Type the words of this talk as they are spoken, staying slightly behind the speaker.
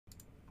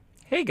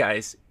Hey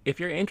guys, if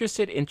you're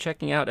interested in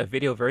checking out a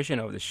video version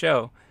of the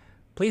show,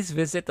 please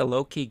visit the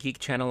Low Key Geek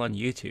channel on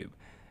YouTube.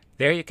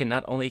 There you can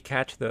not only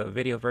catch the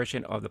video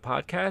version of the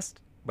podcast,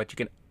 but you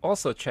can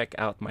also check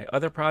out my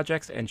other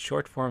projects and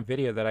short form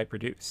video that I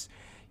produce.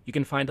 You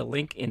can find a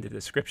link in the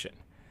description.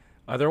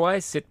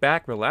 Otherwise, sit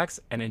back, relax,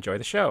 and enjoy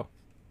the show.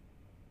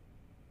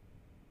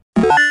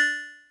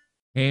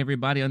 Hey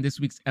everybody, on this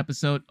week's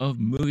episode of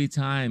Movie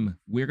Time,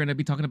 we're going to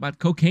be talking about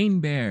Cocaine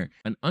Bear,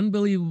 an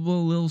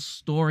unbelievable little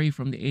story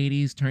from the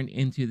 80s turned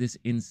into this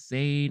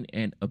insane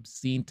and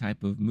obscene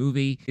type of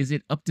movie. Is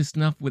it up to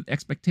snuff with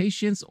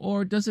expectations,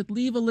 or does it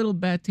leave a little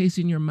bad taste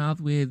in your mouth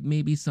with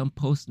maybe some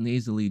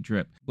post-nasally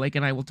drip? Blake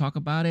and I will talk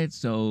about it,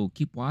 so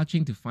keep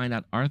watching to find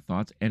out our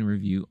thoughts and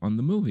review on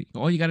the movie.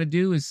 All you got to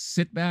do is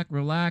sit back,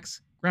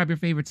 relax, grab your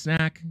favorite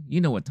snack.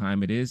 You know what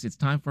time it is. It's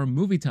time for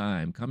Movie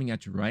Time, coming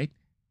at you right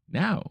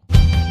now.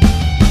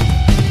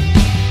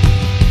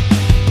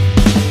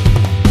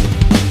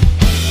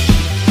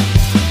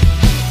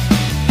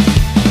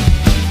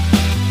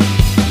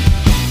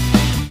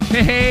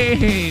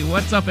 Hey,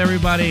 what's up,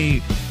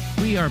 everybody?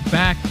 We are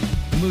back.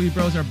 The Movie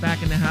Bros are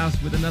back in the house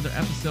with another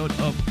episode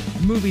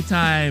of Movie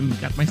Time.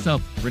 Got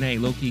myself, Renee,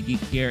 Low-Key Geek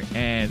here,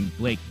 and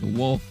Blake the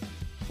Wolf.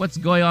 What's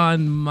going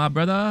on, my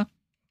brother?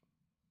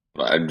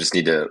 I just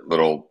need a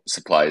little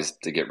supplies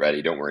to get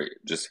ready. Don't worry.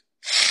 Just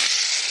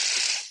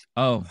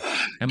Oh,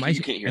 am I?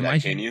 you can't hear Am that, I?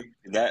 can you?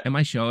 Did that Am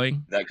I showing?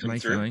 did that Am come I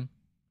through? showing?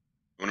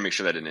 I want to make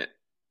sure that didn't.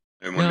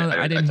 No, I I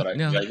thought didn't. did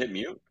No, I hit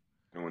mute?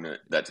 I don't want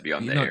that to be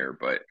on the no, air,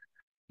 but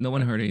no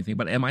one heard anything.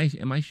 But am I?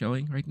 Am I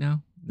showing right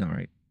now? No,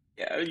 right?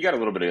 yeah, you got a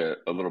little bit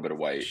of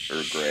white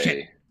or Shit.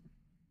 gray.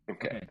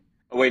 Okay. Okay.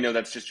 Oh wait, no,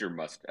 that's just your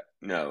mustache.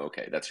 No,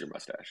 okay, that's your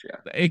mustache. Yeah.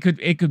 It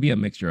could be a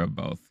mixture of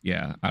both.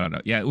 Yeah, I don't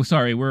know. Yeah, well,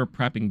 sorry, we're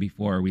prepping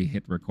before we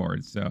hit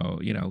record, so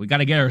we got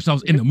to get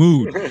ourselves in the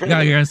mood. We got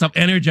to get ourselves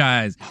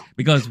energized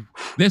because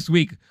this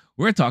week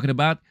we're talking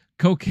about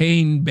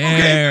Cocaine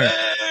Bear. Okay.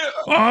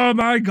 Oh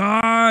my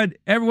God,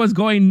 everyone's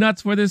going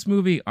nuts for this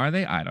movie. Are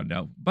they? I don't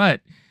know, but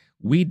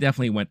we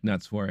definitely went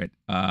nuts for it.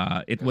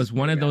 It was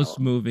one of those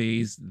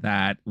movies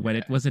that when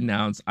it was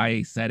announced,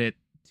 I said it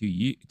to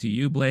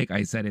you, Blake.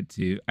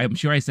 I'm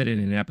sure I said it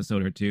in an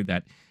episode or two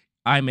that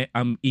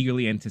I'm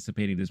eagerly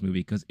anticipating this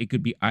movie because it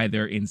could be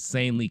either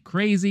insanely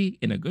crazy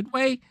in a good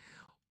way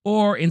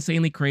or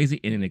insanely crazy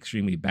in an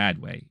extremely bad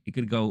way. It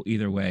could go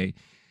either way.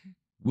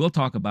 We'll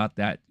talk about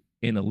that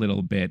in a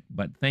little bit,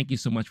 but thank you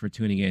so much for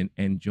tuning in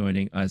and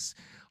joining us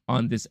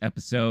on this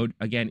episode.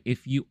 Again,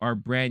 if you are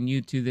brand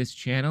new to this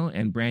channel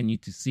and brand new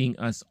to seeing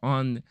us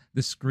on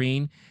the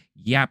screen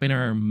yapping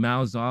our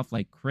mouths off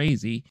like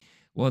crazy,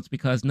 well, it's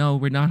because no,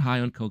 we're not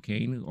high on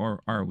cocaine,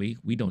 or are we?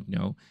 We don't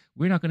know.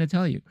 We're not going to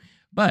tell you.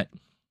 But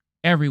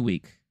every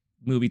week,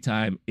 Movie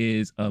Time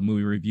is a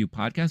movie review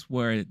podcast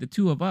where the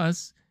two of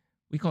us,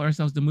 we call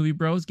ourselves the Movie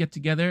Bros, get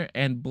together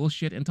and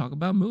bullshit and talk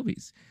about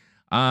movies.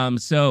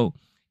 So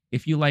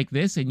if you like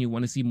this and you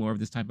want to see more of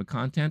this type of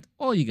content,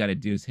 all you got to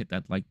do is hit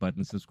that like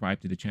button, subscribe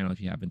to the channel if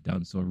you haven't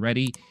done so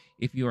already.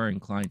 If you are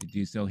inclined to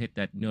do so, hit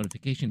that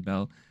notification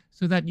bell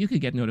so that you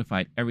could get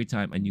notified every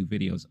time a new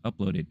video is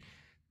uploaded.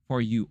 For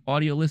you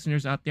audio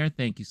listeners out there,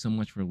 thank you so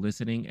much for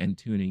listening and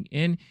tuning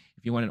in.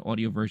 If you want an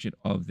audio version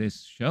of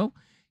this show,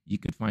 you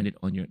could find it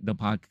on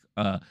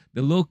the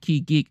Low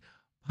Key Geek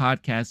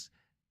podcast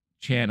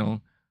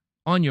channel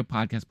on your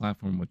podcast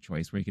platform of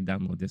choice, where you can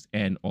download this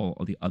and all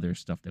the other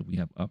stuff that we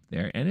have up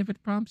there. And if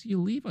it prompts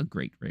you, leave a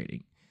great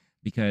rating,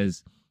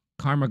 because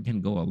karma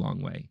can go a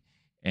long way.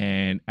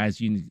 And as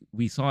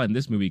we saw in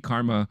this movie,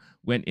 karma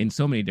went in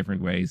so many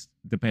different ways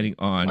depending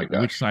on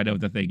which side of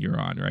the thing you're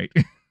on, right?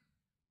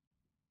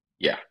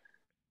 Yeah.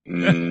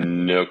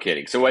 No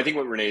kidding. So I think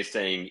what Renee is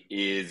saying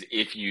is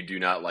if you do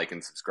not like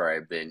and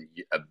subscribe, then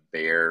a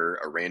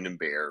random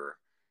bear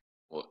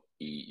will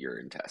eat your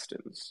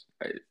intestines.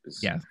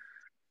 Yeah.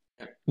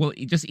 Well,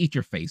 just eat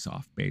your face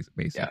off,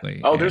 basically.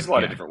 Yeah. Oh, there's a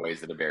lot of different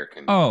ways that a bear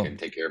can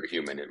take care of a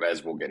human,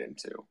 as we'll get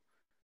into.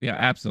 Yeah,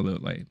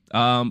 absolutely.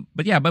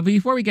 But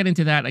before we get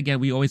into that, again,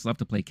 we always love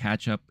to play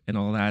catch up and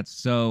all that.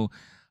 So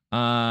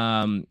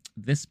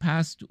this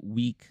past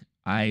week,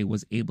 I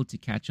was able to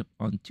catch up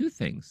on two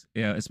things,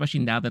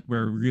 especially now that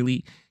we're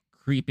really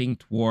creeping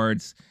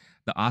towards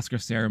the Oscar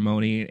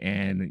ceremony.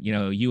 And,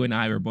 you and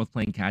I were both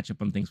playing catch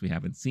up on things we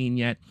haven't seen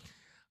yet.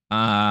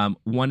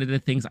 One of the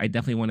things I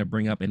definitely want to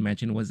bring up and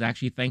mention was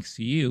actually thanks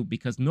to you,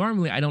 because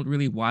normally I don't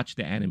really watch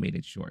the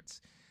animated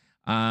shorts,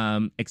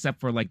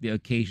 except for like the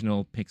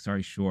occasional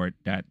Pixar short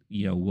that,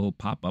 will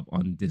pop up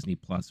on Disney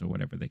Plus or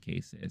whatever the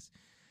case is.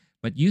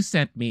 But you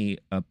sent me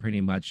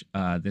pretty much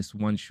this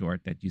one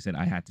short that you said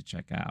I had to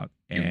check out.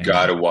 And you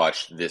got to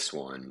watch this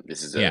one.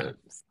 This is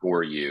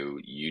for you.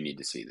 You need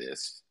to see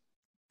this.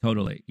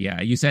 Totally. Yeah.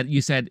 You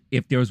said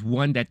if there was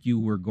one that you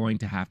were going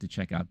to have to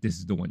check out, this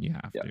is the one you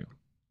have to.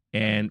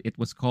 And it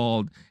was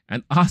called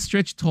An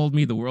Ostrich Told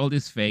Me the World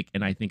is Fake,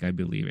 and I Think I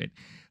Believe It.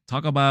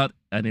 Talk about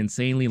an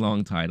insanely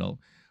long title,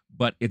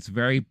 but it's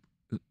very,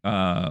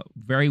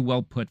 very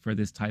well put for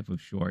this type of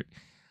short.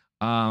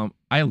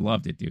 I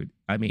loved it, dude.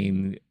 I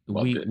mean,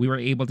 Loved we it. we were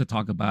able to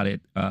talk about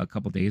it a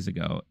couple days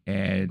ago,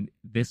 and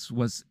this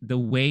was the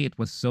way it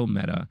was so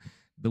meta,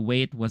 the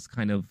way it was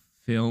kind of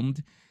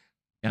filmed.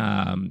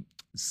 Um,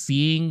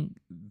 Seeing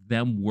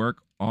them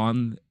work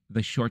on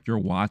the short you're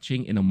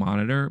watching in a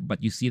monitor,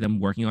 but you see them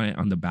working on it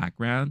on the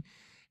background,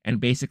 and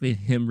basically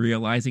him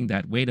realizing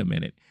that, wait a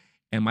minute,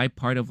 am I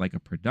part of like a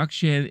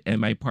production?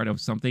 Am I part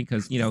of something?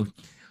 Because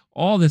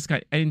all this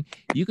kind, and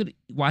you could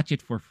watch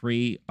it for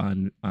free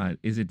on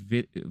is it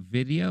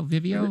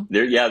Vimeo?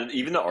 There, yeah,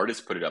 even the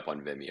artist put it up on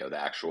Vimeo. The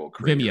actual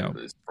creator,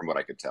 Vimeo. from what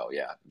I could tell,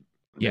 yeah,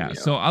 Yeah, Vimeo.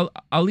 so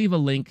I'll leave a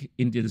link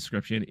in the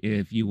description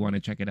if you want to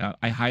check it out.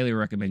 I highly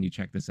recommend you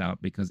check this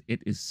out because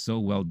it is so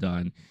well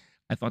done.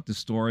 I thought the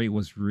story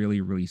was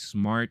really, really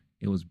smart.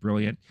 It was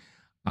brilliant.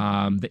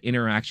 The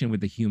interaction with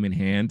the human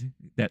hand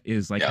that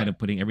is like Yeah. kind of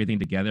putting everything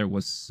together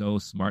was so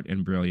smart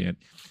and brilliant.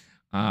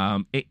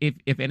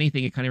 If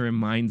anything, it kind of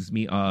reminds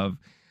me of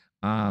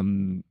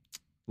um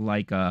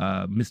like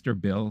Mr.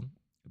 Bill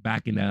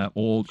back in the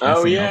old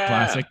Oh SNL yeah,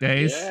 classic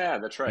days. yeah,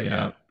 that's right.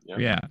 Yeah, Yeah, yeah.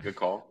 yeah. Good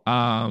call.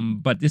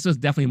 But this was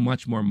definitely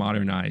much more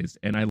modernized,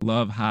 and I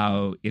love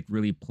how it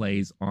really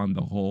plays on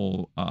the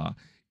whole.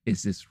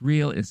 Is this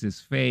real? Is this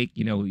fake?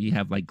 You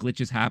have like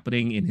glitches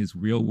happening in his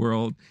real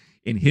world.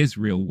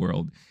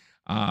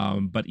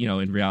 But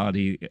in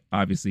reality,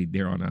 obviously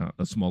they're on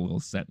a small little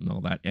set and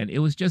all that, and it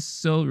was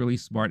just so really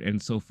smart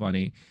and so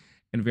funny,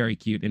 and very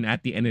cute. And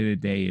at the end of the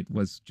day, it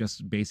was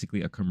just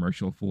basically a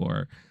commercial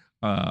for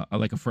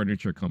like a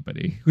furniture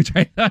company, which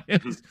I thought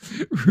it was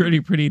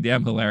really pretty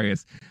damn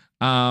hilarious.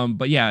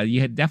 But yeah,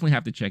 you definitely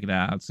have to check it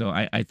out. So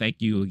I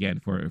thank you again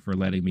for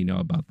letting me know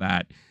about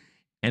that.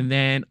 And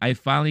then I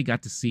finally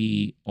got to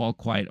see All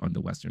Quiet on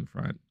the Western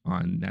Front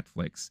on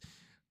Netflix.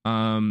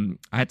 I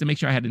had to make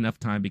sure I had enough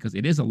time because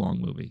it is a long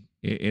movie.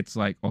 It's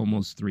like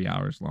almost 3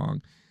 hours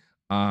long.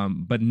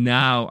 But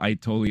now I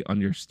totally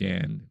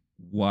understand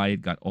why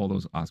it got all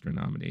those Oscar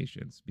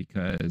nominations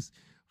because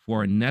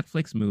for a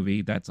Netflix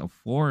movie that's a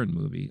foreign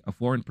movie, a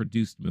foreign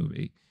produced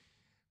movie,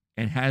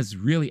 and has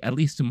really, at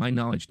least to my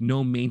knowledge,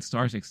 no main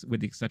stars with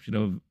the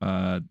exception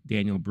of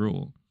Daniel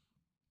Bruhl.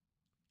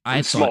 I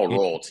And thought small it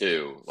role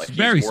too. Like he's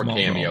very more small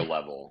cameo role.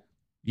 level.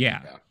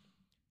 Yeah, Yeah.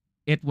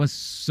 it was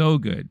so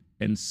good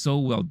and so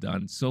well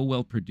done, so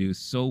well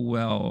produced, so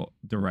well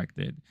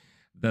directed.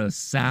 The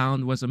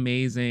sound was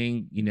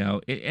amazing,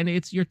 and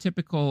it's your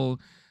typical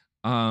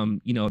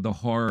the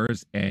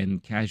horrors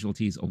and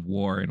casualties of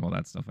war and all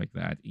that stuff like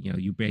that.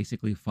 You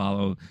basically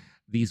follow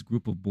these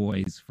group of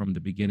boys from the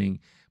beginning,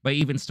 but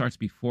even starts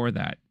before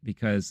that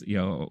because,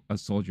 a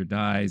soldier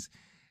dies,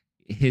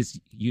 his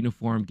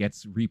uniform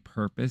gets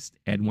repurposed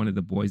and one of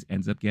the boys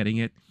ends up getting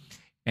it.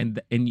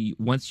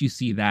 Once you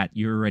see that,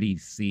 you already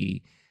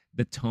see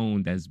the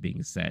tone that's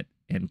being set,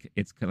 and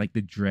it's like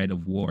the dread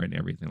of war and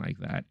everything like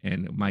that.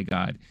 And my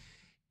God,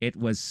 it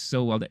was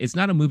so well done. It's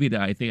not a movie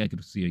that I think I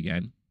could see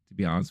again, to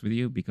be honest with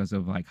you, because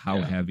of like how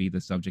Yeah. heavy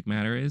the subject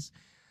matter is.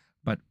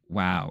 But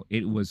wow,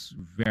 it was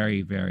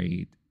very,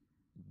 very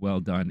well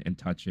done and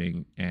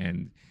touching.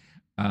 And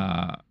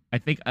I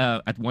think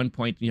at one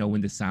point,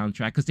 when the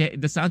soundtrack, because the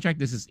soundtrack,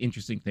 this is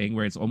interesting thing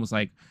where it's almost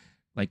like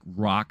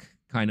rock,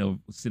 kind of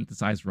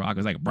synthesized rock. It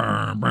was like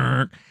burr,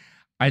 burr.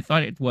 I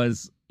thought it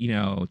was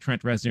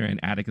Trent Reznor and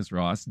Atticus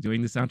Ross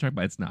doing the soundtrack,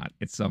 but it's not.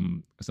 It's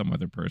some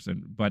other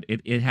person. But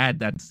it had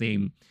that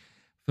same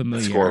The score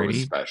was familiarity.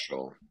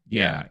 special.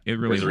 Yeah. Yeah, it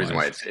really There's a reason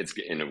why was. it's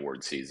in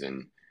award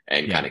season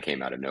and kind Yeah, of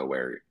came out of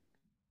nowhere.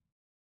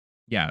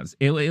 yeah.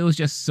 It was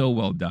just so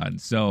well done.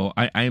 So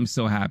I am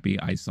so happy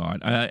I saw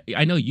it.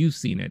 I know you've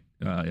seen it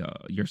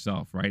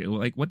yourself, right?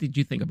 Like, what did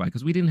you think about it?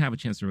 Because we didn't have a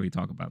chance to really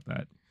talk about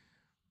that.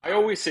 I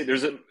always say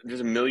there's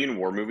a million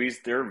war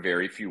movies. There are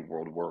very few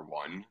World War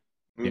One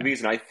Yeah.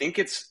 movies, and I think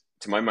it's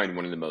to my mind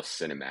one of the most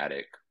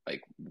cinematic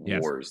like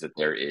Yes. wars that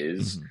there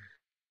is. Hmm.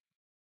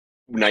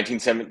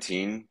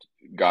 1917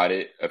 got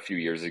it a few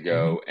years Hmm.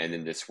 ago, and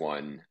then this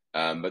one.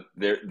 But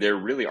there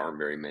really aren't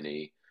very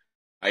many.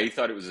 I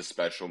thought it was a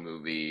special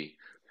movie.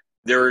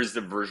 There is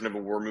the version of a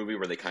war movie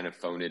where they kind of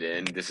phone it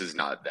in. This is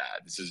not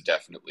that. This is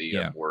definitely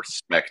a Yeah. more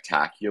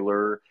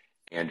spectacular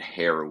and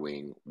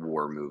harrowing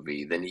war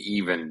movie than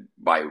even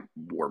by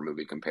war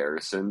movie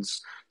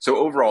comparisons. So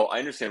overall, I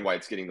understand why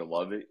it's getting the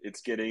love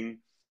it's getting.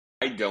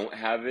 I don't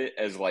have it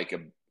as like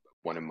a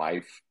one of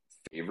my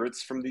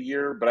favorites from the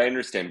year, but I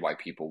understand why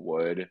people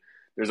would.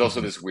 There's also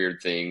Hmm. this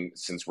weird thing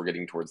since we're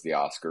getting towards the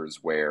Oscars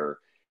where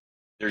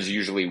there's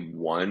usually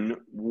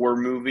one war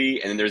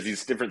movie, and then there's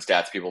these different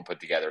stats people put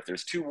together. If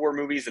there's two war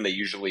movies, then they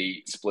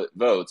usually split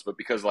votes. But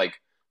because like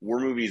war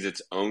movies,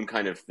 its own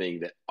kind of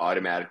thing that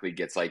automatically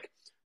gets like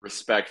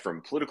respect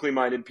from politically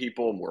minded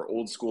people, more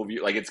old school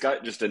view. Like it's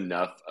got just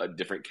enough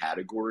different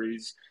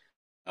categories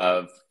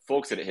of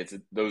folks that it hits.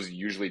 Those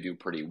usually do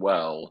pretty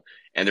well,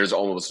 and there's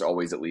almost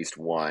always at least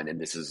one.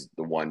 And this is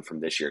the one from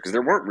this year because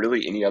there weren't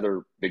really any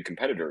other big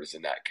competitors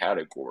in that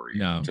category,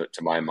 No.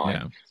 to my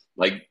mind. Yeah.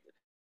 Like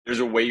there's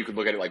a way you could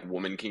look at it like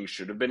Woman King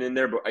should have been in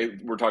there, but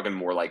we're talking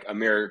more like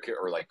America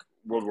or like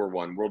World War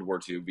One, World War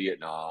Two,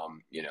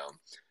 Vietnam,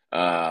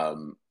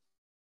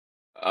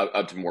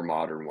 up to more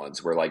modern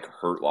ones where like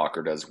Hurt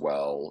Locker does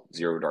well,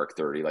 Zero Dark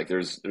 30. Like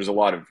there's a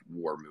lot of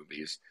war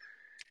movies.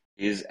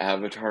 Is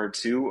Avatar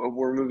 2 a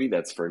war movie?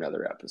 That's for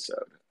another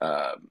episode.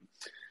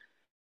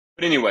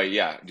 But anyway,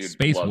 yeah, dude,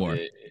 Space loved War.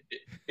 it.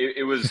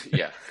 It was,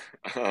 yeah.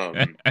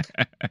 Um,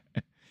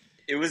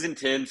 it was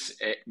intense,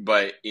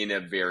 but in a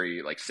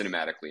very like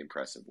cinematically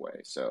impressive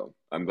way. So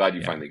I'm glad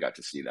you Yeah. finally got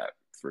to see that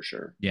for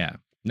sure. Yeah.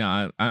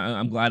 No,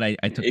 I'm glad I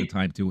took the It,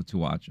 time to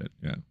watch it.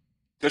 Yeah.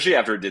 especially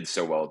after it did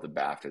so well at the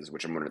BAFTAs,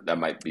 which I'm wondering that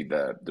might be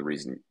the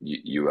reason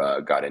you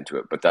got into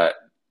it. But that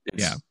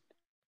Yeah.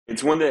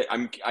 it's one that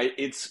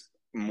it's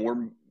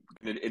more.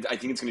 I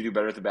think it's going to do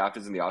better at the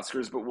BAFTAs and the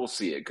Oscars, but we'll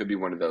see. It could be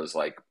one of those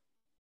like,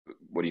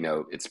 what do you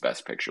know? It's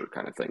Best Picture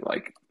kind of thing.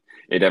 Like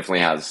it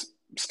definitely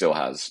still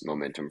has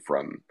momentum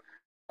from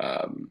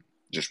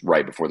just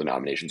right before the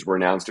nominations were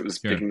announced. It was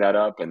Sure. picking that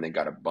up, and then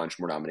got a bunch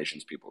more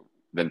nominations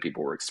than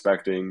people were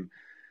expecting,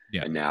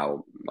 Yeah. and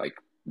now like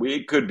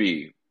we could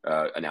be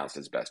announced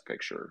as Best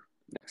Picture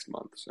next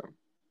month. So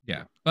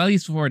Yeah. Well, at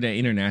least for the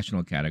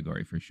international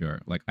category for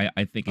sure. Like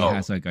I think it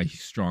has oh, like a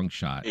strong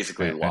shot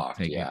basically at locked.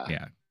 taking it.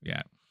 Yeah.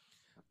 Yeah.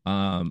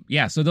 Yeah.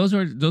 Yeah, so those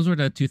were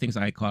the two things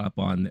I caught up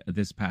on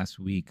this past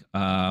week.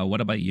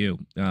 What about you?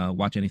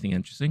 Watch anything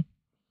interesting?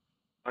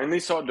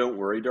 Finally saw Don't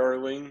Worry,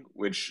 Darling,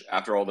 which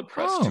after all the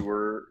press Oh,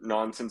 tour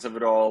nonsense of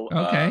it all,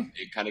 okay.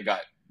 it kind of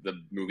got the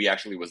movie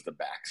actually was the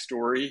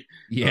backstory, or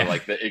Yeah.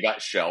 like it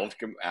got shelved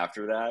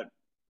after that.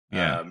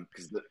 Yeah.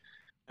 Because and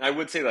I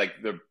would say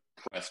like the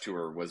press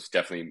tour was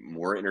definitely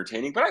more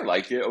entertaining, but I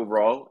liked it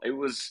overall. It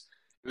was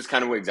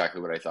kind of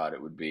exactly what I thought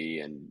it would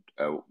be, and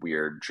a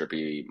weird,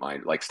 trippy,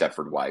 mind like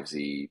Stepford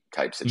Wivesy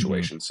type Hmm.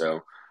 situation.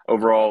 So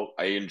overall,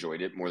 I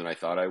enjoyed it more than I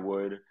thought I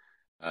would.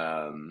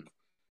 Um,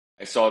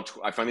 I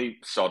finally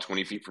saw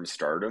 20 Feet from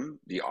Stardom,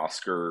 the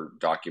Oscar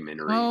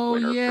documentary Oh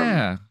winner from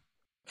yeah.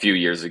 a few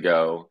years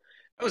ago.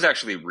 That was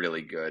actually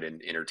really good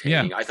and Yeah.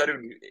 entertaining. I thought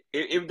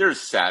there's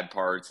sad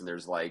parts and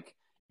there's like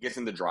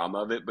guessing the drama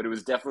of it, but it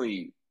was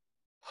definitely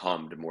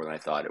hummed more than I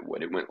thought it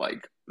would. It went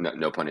like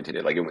no pun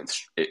intended. Like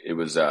it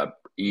was a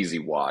easy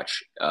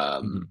watch,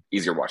 Hmm.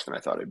 easier watch than I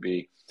thought it'd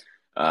be.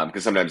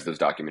 Because sometimes those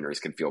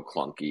documentaries can feel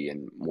clunky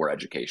and more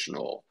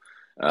educational.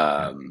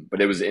 Yeah.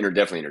 But it was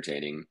definitely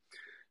entertaining.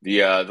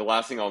 The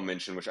last thing I'll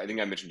mention, which I think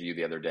I mentioned to you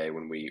the other day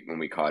when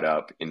we caught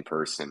up in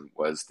person,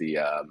 was the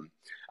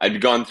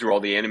I'd gone through all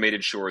the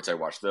animated shorts. I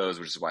watched those,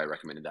 which is why I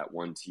recommended that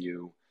one to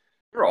you.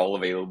 They're all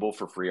available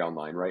for free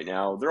online right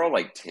now. They're all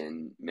like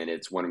 10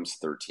 minutes. One of them's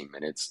 13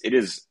 minutes. It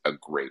is a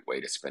great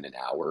way to spend an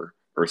hour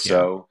or Yeah.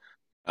 so.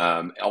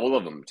 All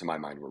of them, to my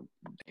mind, were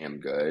damn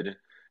good.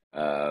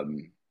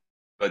 Um,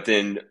 but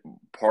then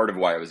part of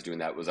why I was doing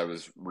that was I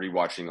was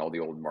rewatching all the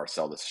old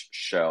Marcel the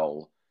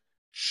Shell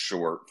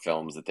short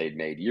films that they'd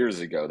made years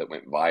ago that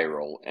went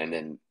viral, and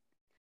then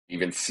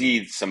even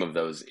see some of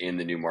those in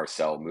the new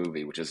Marcel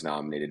movie, which is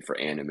nominated for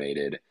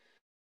animated.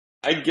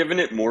 I'd given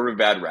it more of a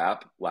bad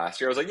rap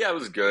last year. I was like, yeah, it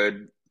was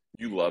good.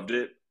 You loved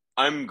it.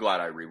 I'm glad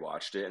I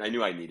rewatched it, and I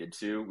knew I needed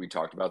to. We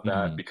talked about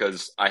that Hmm.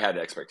 because I had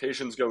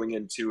expectations going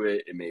into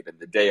it. It may have been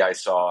the day I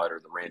saw it or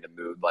the random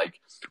mood. Like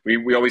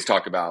we always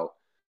talk about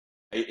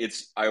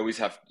it's I always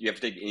have you have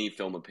to take any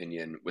film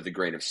opinion with a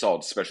grain of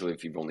salt, especially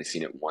if you've only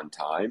seen it one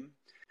time.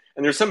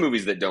 And there's some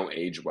movies that don't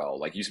age well.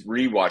 Like you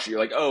rewatch it, you're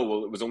like, oh,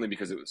 well, it was only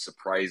because it was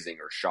surprising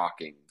or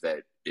shocking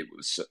that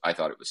I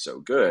thought it was so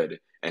good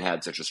and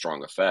had such a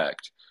strong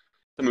effect.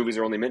 The movies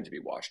are only meant to be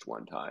watched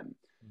one time.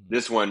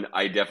 This one,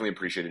 I definitely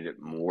appreciated it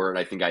more, and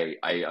I think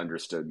I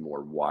understood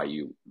more why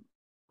you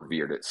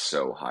revered it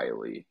so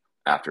highly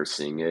after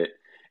seeing it.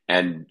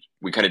 And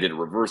we kind of did a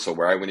reversal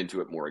where I went into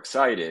it more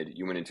excited.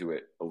 You went into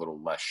it a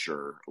little less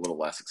sure, a little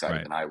less excited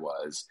Right. than I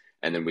was.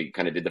 And then we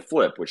kind of did the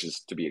flip, which is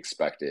to be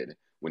expected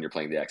when you're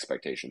playing the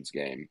expectations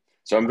game.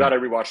 So I'm glad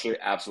Right. I rewatched it.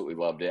 Absolutely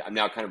loved it. I'm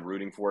now kind of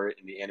rooting for it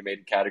in the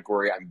animated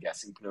category. I'm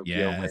guessing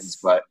Pinocchio wins, Yes.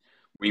 but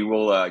we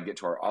will get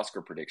to our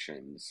Oscar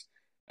predictions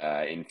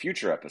in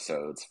future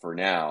episodes. For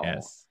now,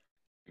 Yes.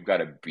 we've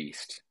got a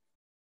beast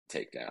to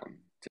take down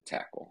to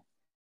tackle.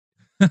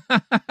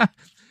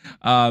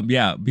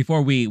 Yeah,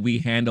 before we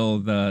handle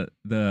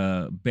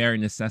the bare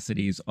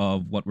necessities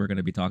of what we're going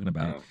to be talking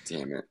about, Oh,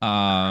 damn it.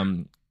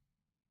 um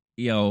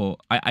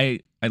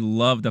I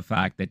love the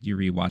fact that you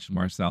rewatched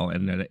Marcel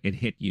and that it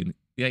hit you.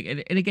 Like,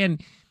 and again,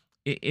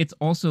 it's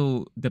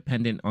also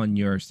dependent on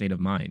your state of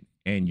mind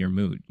and your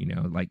mood.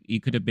 Like you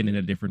could have been in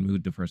a different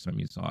mood the first time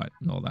you saw it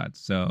and all that.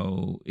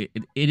 So it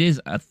is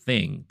a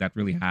thing that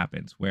really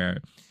happens where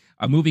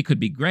a movie could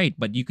be great,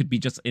 but you could be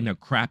just in a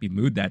crappy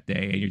mood that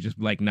day and you're just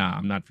like, nah,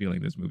 I'm not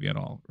feeling this movie at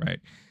all, right?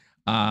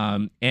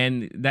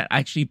 And that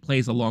actually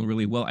plays along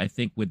really well, I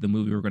think, with the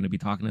movie we're going to be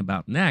talking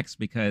about next,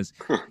 because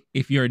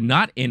if you're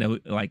not in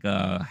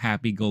a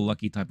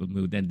happy-go-lucky type of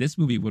mood, then this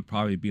movie would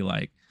probably be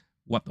like,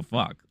 what the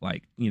fuck?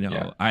 Like,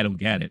 Yeah. I don't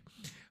get it.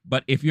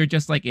 But if you're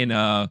just like in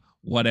a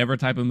whatever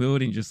type of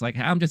mood and just like,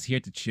 hey, I'm just here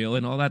to chill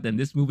and all that, then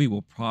this movie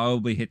will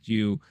probably hit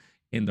you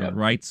in the Yep.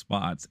 right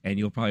spots and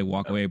you'll probably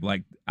walk Yep. away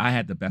like, I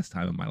had the best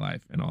time of my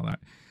life and all that.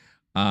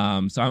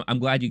 So I'm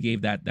glad you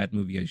gave that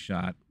movie a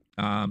shot.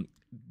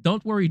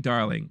 Don't worry,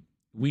 darling.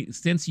 We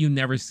since you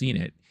never seen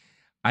it,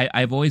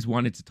 I've always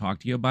wanted to talk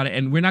to you about it,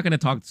 and we're not going to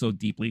talk so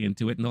deeply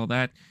into it and all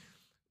that.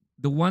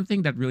 The one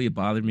thing that really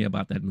bothered me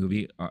about that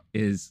movie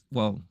is,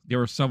 well, there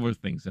were several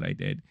things that I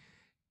did.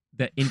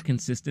 The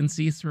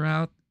inconsistencies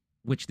throughout,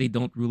 which they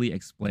don't really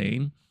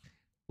explain.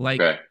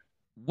 Like, Okay.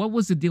 what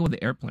was the deal with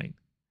the airplane?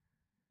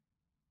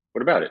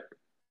 What about it?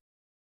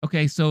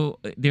 Okay, so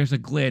there's a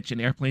glitch, an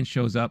airplane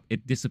shows up,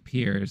 it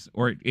disappears,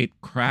 or it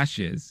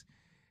crashes.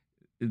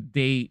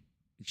 They,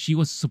 she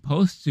was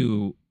supposed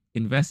to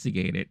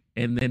investigate it,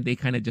 and then they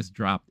kind of just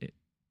dropped it.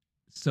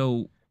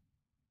 So,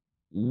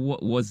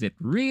 was it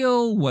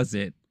real? Was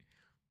it?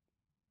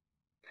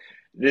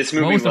 This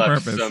What movie was the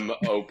left purpose? some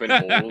open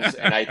holes,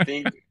 and I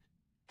think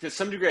to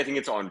some degree, I think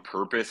it's on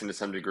purpose, and to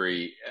some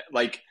degree,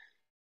 like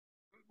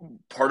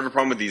part of the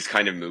problem with these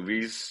kind of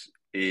movies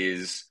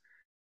is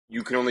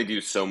you can only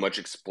do so much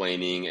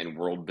explaining and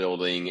world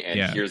building, and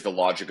Yeah. here's the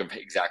logic of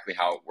exactly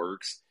how it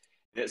works.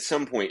 And at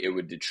some point, it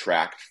would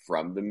detract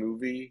from the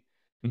movie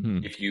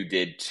Hmm. if you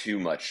did too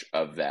much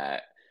of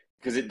that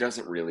because it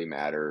doesn't really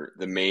matter.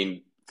 The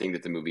main thing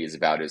that the movie is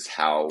about is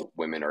how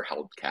women are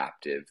held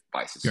captive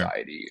by Sure.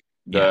 society.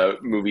 Yeah. The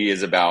movie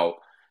is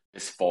about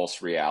this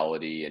false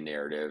reality and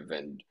narrative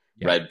and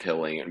Yeah. red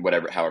pilling and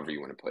whatever, however you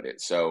want to put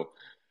it. So,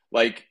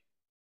 like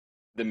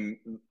the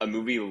a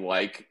movie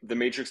like The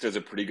Matrix does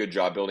a pretty good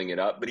job building it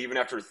up, but even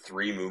after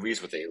three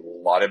movies with a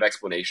lot of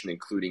explanation,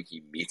 including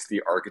he meets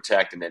the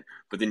architect, and then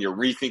but then you're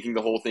rethinking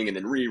the whole thing and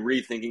then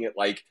rethinking it.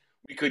 Like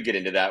we could get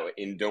into that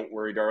in Don't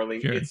Worry,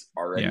 Darling. Sure. It's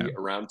Yeah. already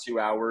around 2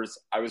 hours.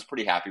 I was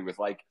pretty happy with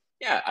like,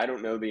 yeah, I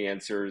don't know the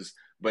answers,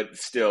 but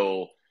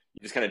still, you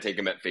just kind of take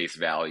them at face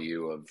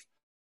value. Of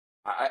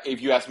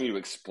if you asked me to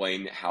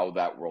explain how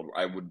that world,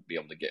 I would be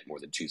able to get more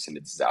than two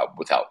sentences out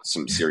without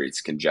some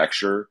serious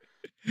conjecture.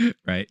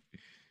 Right.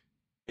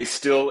 I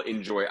still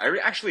enjoy.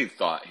 Actually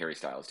thought Harry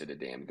Styles did a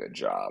damn good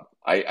job.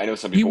 I know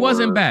some He people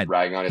wasn't were bad.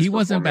 ragging on his He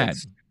wasn't bad.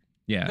 performance.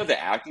 Yeah. No,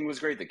 the acting was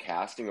great. The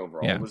casting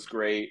overall Yeah. was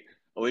great.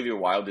 Olivia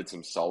Wilde did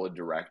some solid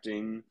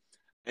directing.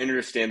 I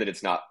understand that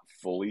it's not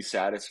fully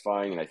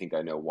satisfying, and I think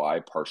I know why.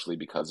 Partially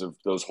because of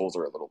those holes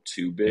are a little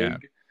too Yeah.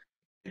 big.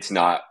 It's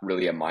not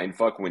really a mind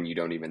fuck when you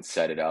don't even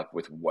set it up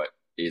with what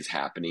is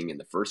happening in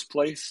the first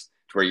place.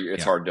 To where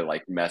it's Yeah. hard to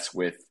like mess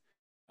with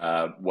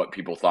what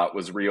people thought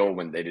was real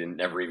when they didn't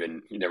never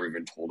even you never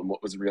even told them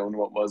what was real and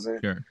what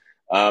wasn't. Sure.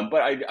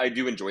 But I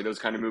do enjoy those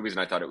kind of movies,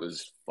 and I thought it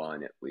was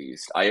fun at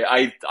least.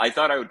 I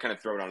thought I would kind of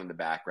throw it on in the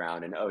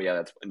background, and oh yeah,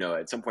 that's no.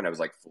 At some point, I was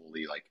like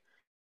fully like,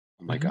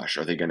 oh my Hmm. gosh,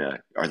 are they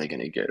gonna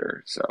get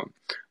her? So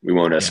we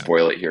won't Yeah.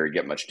 spoil it here and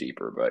get much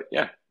deeper, but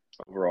yeah,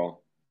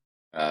 overall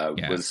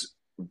Yeah. was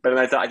better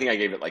than I thought. I think I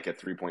gave it like a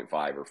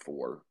 3.5 or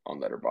 4 on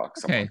Letterboxd,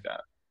 something Okay. like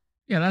that.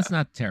 Yeah, that's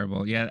not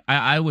terrible. Yeah,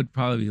 I would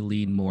probably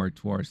lean more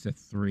towards the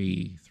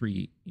three,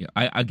 three. You know,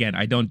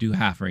 I don't do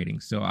half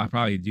ratings, so I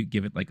probably do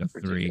give it like a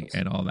 3 Ridiculous.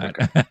 and all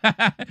Okay.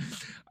 that.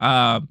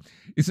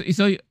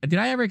 So did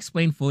I ever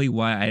explain fully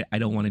why I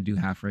don't want to do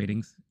half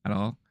ratings at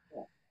all?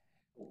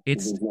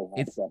 It's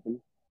it's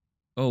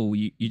oh,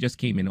 you just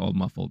came in all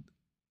muffled.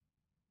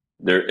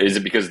 There is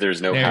it because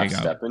there's no There you half go.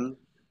 stepping?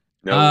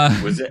 No,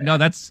 was it No,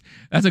 that's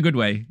a good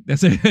way.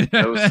 That's it.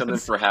 no something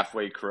for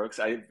halfway crooks?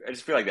 I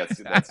just feel like that's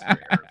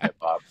rare in hip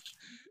hop.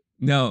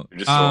 No, They're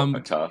just so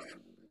tough.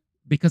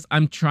 because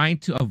I'm trying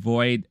to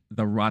avoid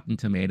the Rotten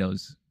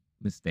Tomatoes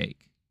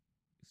mistake.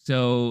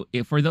 So,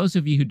 if for those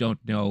of you who don't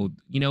know,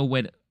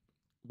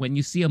 when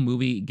you see a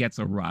movie gets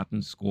a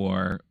rotten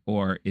score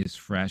or is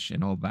fresh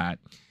and all that,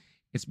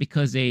 it's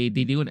because they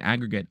do an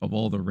aggregate of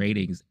all the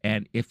ratings,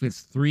 and if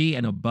it's 3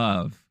 and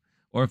above,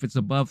 or if it's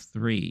above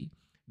 3,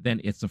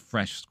 then it's a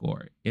fresh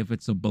score. If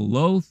it's a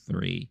below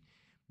 3,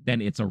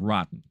 then it's a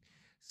rotten.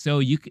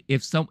 So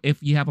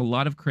if you have a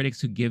lot of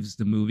critics who gives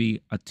the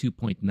movie a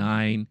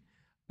 2.9,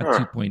 a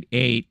Huh.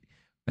 2.8,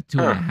 a two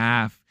and a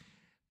half,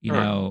 you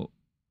Huh. know,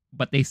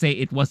 but they say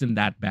it wasn't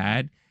that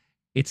bad,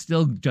 it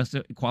still just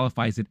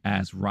qualifies it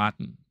as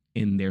rotten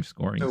in their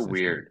scoring So system.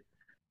 weird.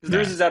 'Cause Yeah.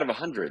 theirs is out of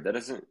 100. That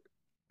doesn't.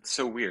 It's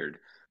so weird.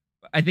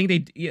 I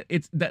think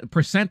it's that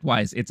percent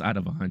wise, it's out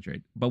of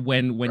 100. But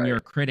when Right. you're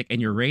a critic and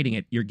you're rating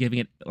it, you're giving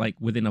it like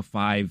within a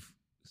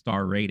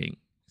 5-star rating.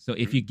 So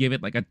if Mhm. you give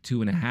it like a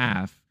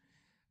 2.5,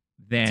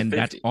 then It's a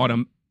that's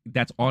 50.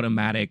 that's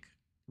automatic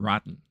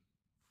rotten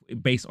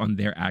based on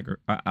their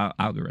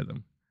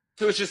algorithm.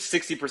 So it's just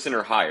 60%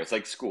 or higher. It's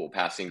like school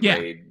passing Yeah.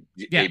 grade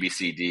Yeah. A B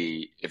C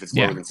D. If it's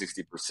Yeah. lower than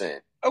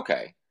 60%,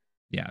 okay.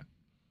 Yeah.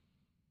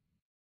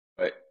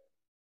 But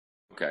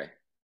okay,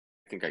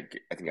 I think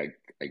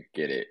I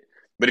get it.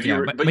 But if Yeah,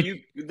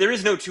 you but there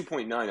is no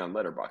 2.9 on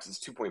Letterboxd. It's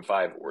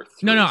 2.5 or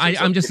 3. no, So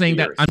it's I'm like just saying 50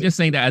 that or I'm just 60.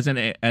 saying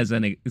that as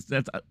an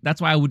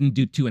that's why I wouldn't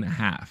do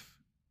 2.5.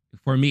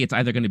 For me, it's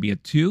either going to be a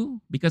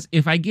 2, because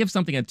if I give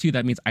something a 2,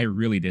 that means I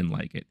really didn't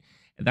like it.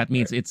 That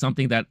means Right. it's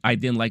something that I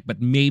didn't like, but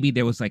maybe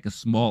there was like a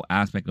small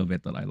aspect of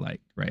it that I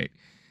liked, right?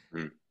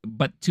 Mm.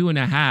 But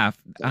 2.5,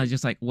 I was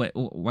just like,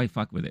 why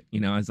fuck with it?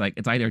 It's like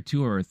it's either a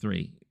 2 or a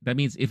 3. That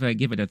means if I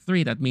give it a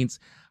 3, that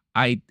means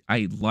I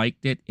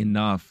liked it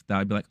enough that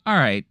I'd be like, all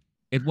right,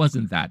 it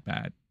wasn't that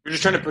bad. You're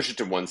just trying to push it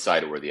to one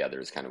side or the other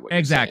is kind of what you're saying,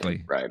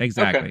 Exactly. right? Okay.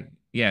 Exactly.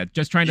 Yeah,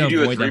 just trying Do to you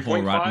do a avoid that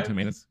whole Rotten 3.5?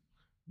 Tomatoes.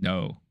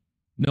 No.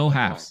 No Why?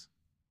 halves.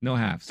 No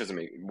halves. Doesn't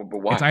make. But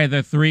It's why?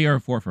 either 3 or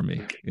 4 for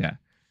me. Okay. Yeah.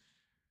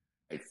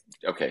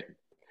 Okay.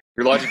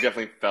 Your logic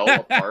definitely fell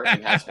apart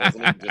and has holes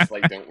in it, just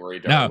like "Don't Worry,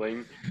 No.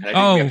 Darling." And I think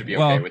we have Oh, to be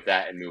okay well, with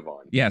that and move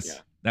on. Yeah.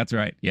 yes. That's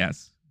right.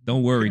 Yes.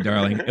 Don't worry,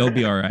 darling. It'll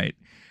be all right.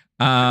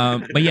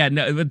 But yeah,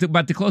 no,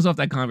 but to close off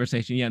that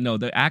conversation, yeah, no,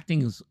 the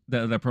acting is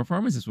the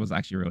performances was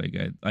actually really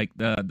good. Like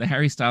the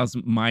Harry Styles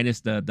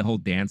minus the whole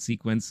dance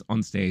sequence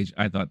on stage,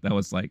 I thought that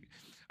was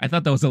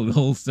a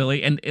little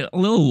silly and a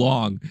little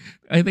long.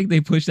 I think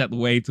they pushed that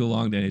way too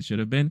long than it should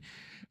have been.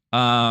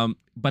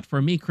 But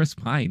for me, Chris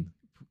Pine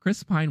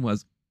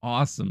was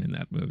awesome in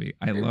that movie.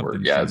 I loved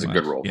him Yeah, so it's a much.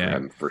 good role for Yeah.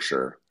 him for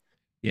sure.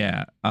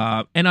 Yeah.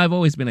 And I've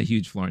always been a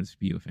huge Florence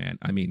Pugh fan.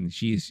 I mean,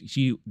 she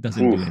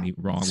doesn't do any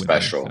wrong with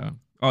special. her. So.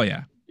 Oh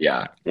yeah.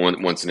 Yeah,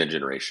 once in a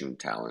generation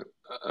talent.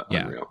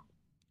 Yeah. Unreal.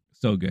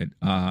 So good.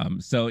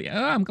 So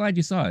yeah, I'm glad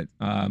you saw it.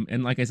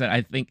 And like I said,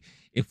 I think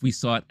if we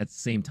saw it at the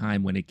same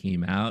time when it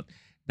came out,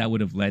 that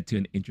would have led to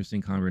an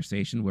interesting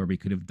conversation where we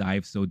could have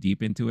dived so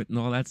deep into it and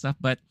all that stuff.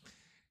 But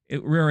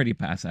we're already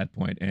past that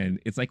point, and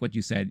it's like what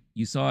you said.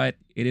 You saw it.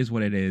 It is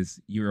what it is.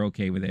 You're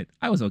okay with it.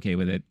 I was okay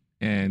with it,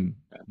 and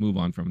move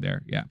on from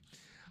there. Yeah.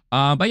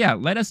 But yeah,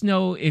 let us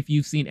know if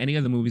you've seen any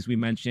of the movies we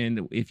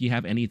mentioned. If you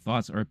have any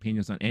thoughts or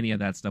opinions on any of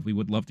that stuff, we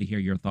would love to hear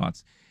your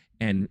thoughts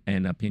and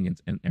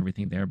opinions and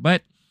everything there.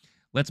 But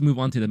let's move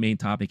on to the main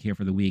topic here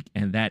for the week,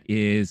 and that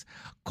is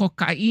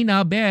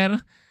Cocaina Bear.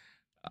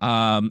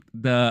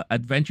 The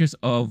adventures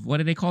of, what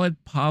do they call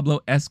it?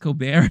 Pablo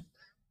Escobar.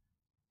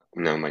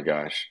 Oh my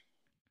gosh,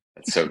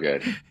 that's so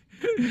good.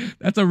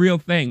 That's a real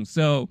thing.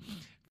 So,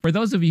 for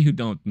those of you who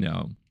don't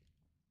know,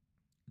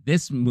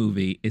 this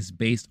movie is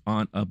based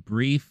on a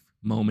brief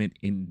moment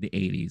in the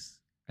 80s.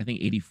 I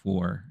think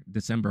 84,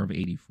 December of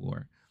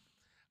 84.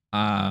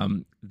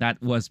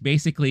 That was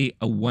basically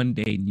a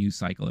one-day news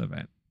cycle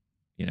event,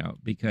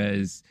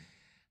 because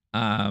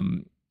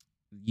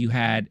you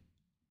had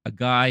a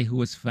guy who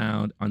was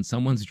found on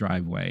someone's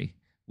driveway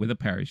with a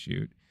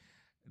parachute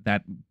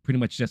that pretty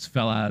much just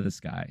fell out of the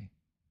sky.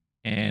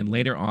 And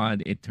later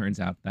on, it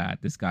turns out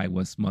that this guy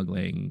was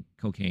smuggling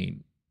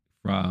cocaine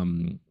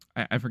from,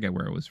 I forget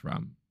where it was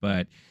from,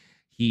 but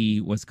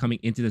he was coming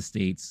into the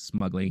States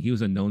smuggling. He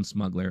was a known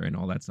smuggler and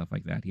all that stuff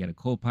like that. He had a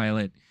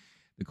co-pilot.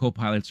 The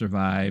co-pilot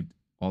survived,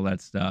 all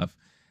that stuff.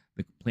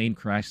 The plane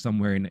crashed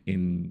somewhere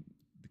in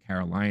the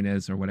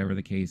Carolinas or whatever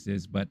the case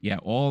is. But yeah,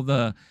 all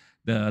the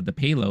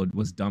payload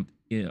was dumped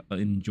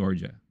in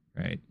Georgia,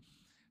 right?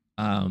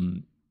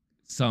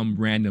 Some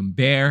random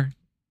bear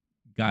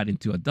got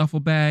into a duffel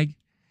bag,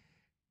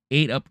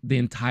 ate up the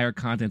entire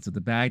contents of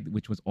the bag,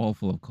 which was all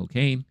full of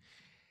cocaine,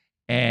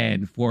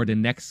 and for the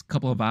next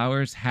couple of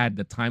hours had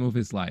the time of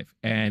his life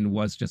and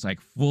was just like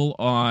full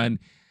on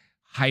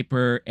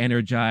hyper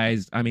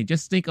energized. I mean,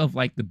 just think of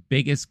like the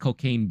biggest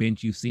cocaine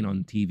binge you've seen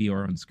on TV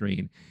or on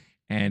screen.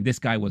 And this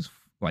guy was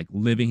like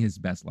living his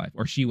best life,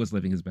 or she was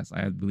living his best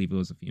life. I believe it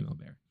was a female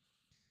bear.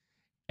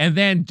 And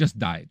then just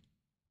died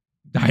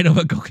of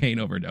a cocaine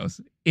overdose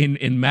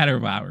in matter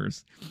of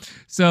hours.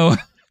 So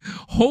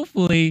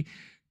hopefully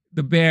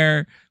the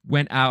bear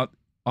went out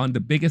on the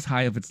biggest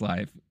high of its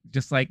life,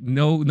 just like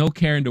no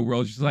care in the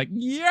world, just like,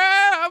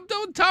 yeah, I'm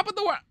on top of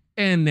the world,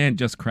 and then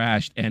just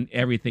crashed and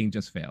everything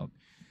just failed.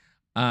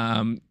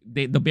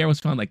 The bear was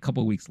found like a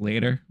couple of weeks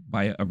later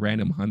by a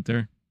random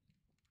hunter,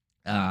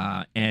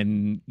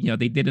 and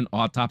they did an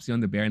autopsy on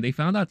the bear and they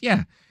found out,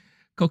 yeah,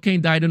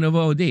 cocaine died of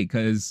OD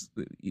because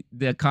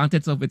the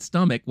contents of its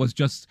stomach was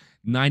just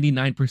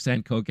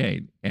 99%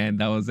 cocaine, and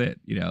that was it.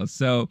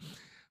 So,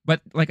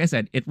 but like I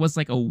said, it was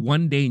like a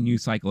one-day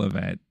news cycle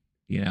event.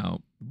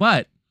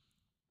 But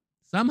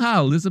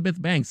somehow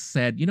Elizabeth Banks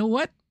said, you know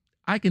what?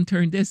 I can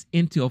turn this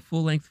into a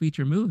full-length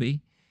feature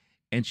movie.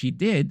 And she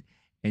did.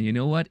 And you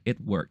know what?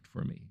 It worked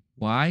for me.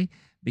 Why?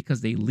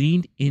 Because they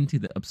leaned into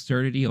the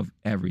absurdity of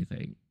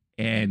everything.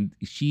 And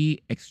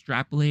she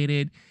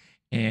extrapolated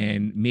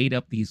and made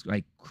up these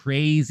like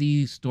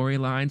crazy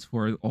storylines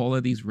for all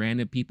of these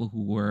random people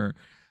who were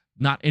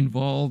not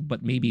involved,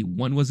 but maybe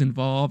one was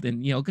involved.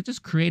 And, it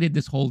just created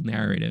this whole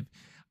narrative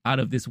out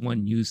of this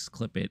one news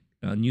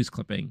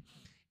clipping.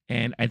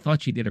 And I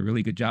thought she did a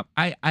really good job.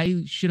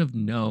 I should have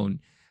known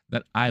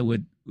that I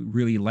would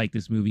really like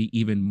this movie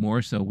even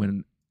more so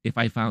if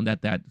I found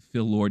out that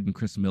Phil Lord and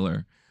Chris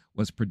Miller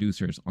was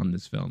producers on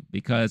this film.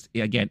 Because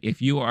again,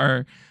 if you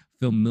are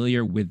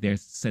familiar with their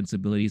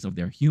sensibilities of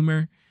their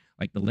humor,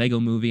 like the Lego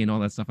movie and all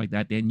that stuff like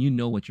that, then you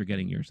know what you're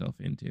getting yourself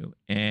into.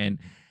 And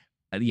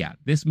yeah,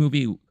 this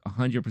movie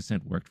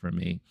 100% worked for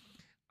me.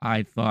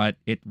 I thought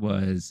it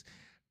was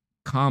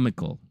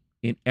comical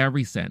in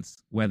every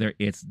sense, whether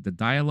it's the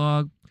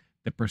dialogue,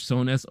 the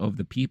personas of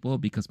the people,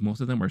 because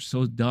most of them are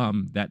so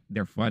dumb that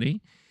they're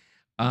funny.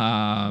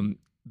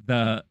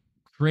 The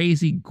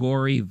crazy,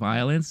 gory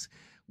violence,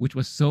 which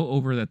was so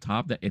over the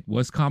top that it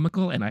was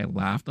comical, and I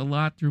laughed a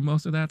lot through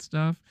most of that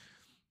stuff.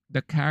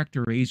 the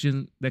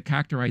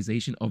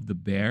characterization of the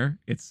bear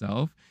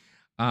itself,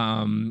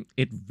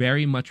 it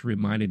very much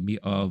reminded me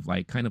of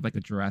like kind of like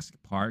a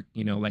Jurassic Park,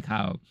 like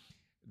how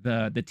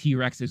the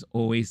T-Rex is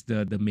always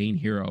the main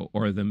hero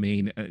or the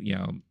main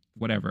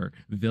whatever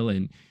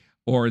villain,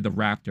 or the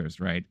raptors,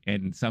 right?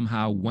 And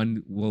somehow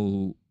one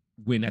will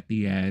win at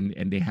the end,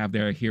 and they have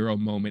their hero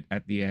moment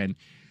at the end,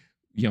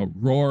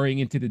 roaring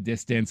into the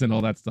distance and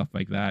all that stuff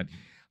like that.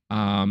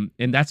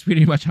 And that's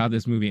pretty much how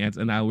this movie ends.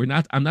 And now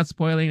I'm not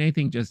spoiling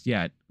anything just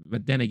yet,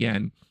 but then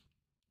again,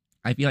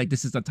 I feel like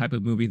this is the type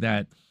of movie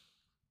that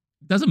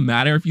doesn't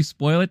matter if you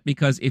spoil it,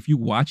 because if you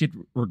watch it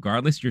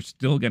regardless, you're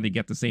still going to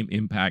get the same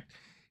impact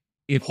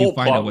if you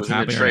find out what's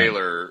happening. The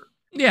trailer.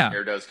 Yeah.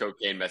 Bear does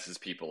cocaine, messes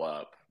people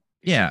up.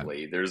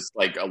 Basically. Yeah. There's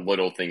like a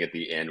little thing at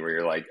the end where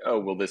you're like, oh,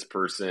 will this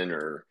person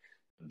or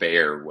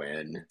bear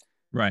win?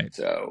 Right.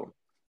 So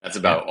that's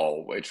about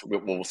all, which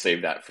we'll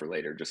save that for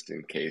later just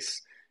in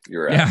case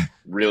you're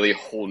really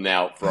holding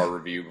out for our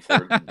review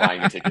before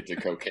buying a ticket to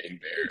Cocaine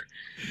Bear.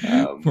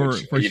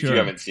 If you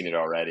haven't seen it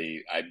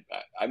already,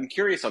 I'm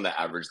curious on the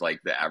average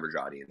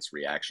audience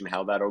reaction,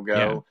 how that'll go.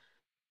 Yeah.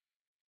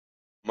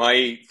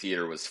 My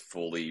theater was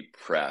fully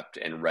prepped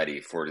and ready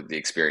for the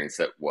experience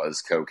that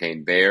was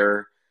Cocaine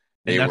Bear.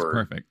 That's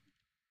perfect.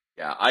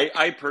 Yeah,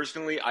 I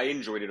personally, I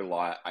enjoyed it a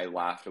lot. I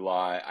laughed a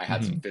lot. I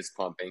had some fist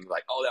pumping,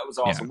 like, oh, that was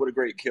awesome. Yeah. What a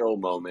great kill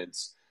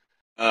moments.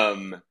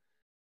 Some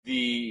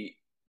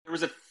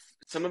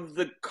of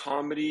the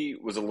comedy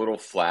was a little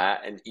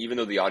flat, and even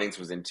though the audience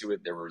was into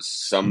it, there were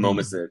some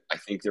moments that I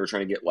think they were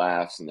trying to get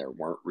laughs, and there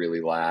weren't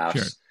really laughs.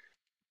 Sure.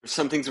 There's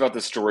some things about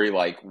the story,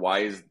 like why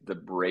is the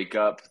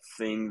breakup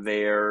thing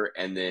there,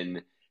 and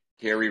then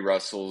Kerry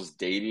Russell's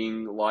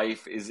dating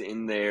life is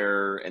in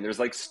there, and there's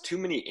like too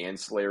many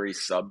ancillary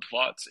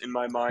subplots in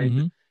my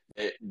mind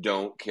that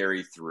don't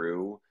carry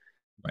through.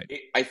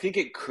 Right. I think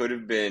it could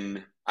have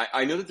been.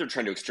 I know that they're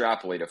trying to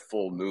extrapolate a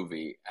full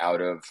movie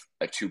out of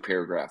a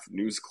 2-paragraph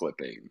news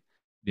clipping.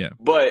 Yeah.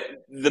 But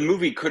the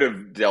movie could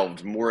have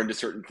delved more into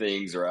certain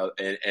things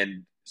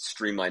and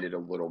streamlined it a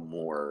little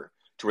more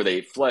to where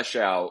they flesh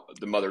out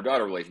the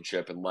mother-daughter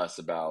relationship and less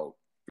about,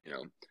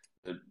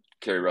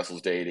 Kerry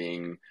Russell's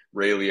dating,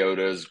 Ray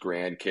Liotta's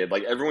grandkid.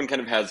 Like, everyone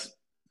kind of has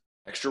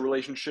extra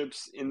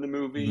relationships in the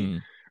movie.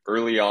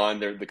 Early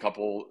on, they're the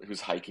couple who's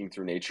hiking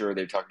through nature.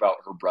 They talk about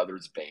her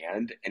brother's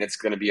band, and it's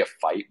going to be a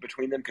fight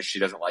between them because she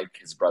doesn't like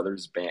his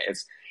brother's band. It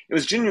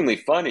was genuinely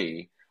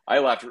funny. I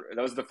laughed. That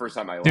was the first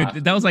time I laughed.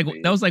 Dude, that was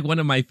like one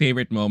of my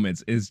favorite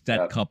moments. Is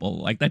that couple?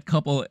 Like that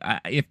couple,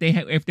 if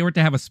they were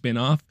to have a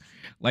spinoff,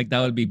 like that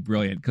would be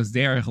brilliant because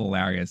they are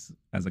hilarious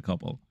as a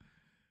couple.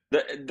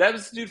 That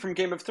was the dude from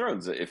Game of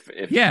Thrones. The one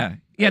with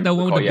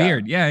the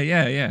beard.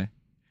 Yeah.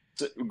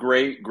 So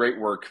great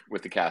work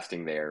with the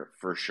casting there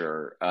for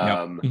sure.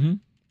 Yep.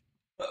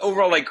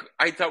 Overall, like,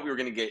 I thought we were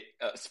going to get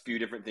a few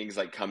different things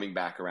like coming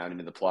back around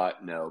into the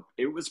plot. No,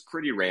 it was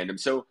pretty random.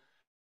 So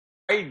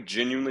I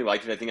genuinely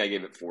liked it. I think I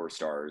gave it 4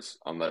 stars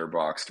on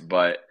Letterboxd,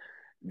 but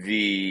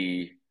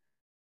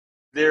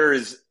there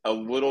is a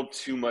little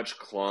too much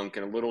clunk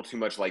and a little too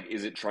much, like,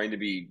 is it trying to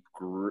be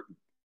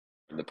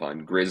the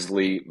pun,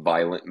 grisly,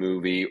 violent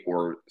movie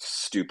or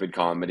stupid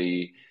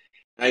comedy?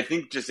 And I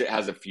think just it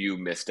has a few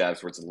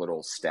missteps where it's a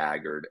little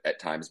staggered at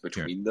times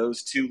between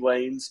those two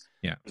lanes.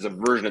 Yeah. There's a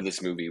version of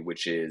this movie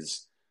which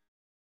is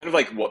kind of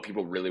like what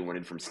people really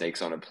wanted from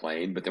Snakes on a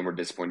Plane, but then were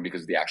disappointed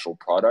because of the actual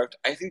product.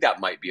 I think that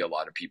might be a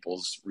lot of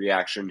people's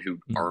reaction who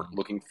aren't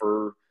looking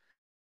for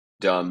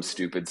dumb,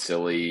 stupid,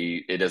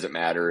 silly, it doesn't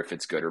matter if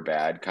it's good or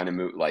bad kind of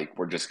movie. Like,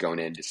 we're just going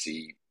in to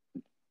see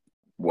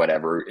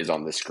whatever is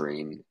on the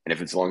screen. And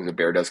if it's as long as a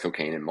bear does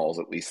cocaine and mauls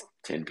at least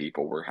 10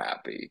 people, we're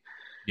happy.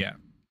 Yeah.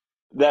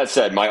 That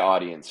said, my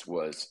audience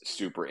was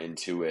super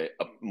into it.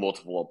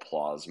 Multiple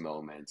applause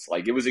moments.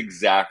 Like, it was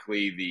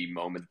exactly the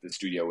moment that the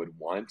studio would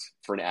want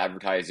for an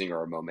advertising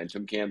or a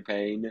momentum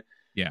campaign.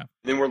 Yeah.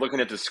 Then we're looking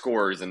at the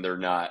scores, and they're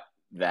not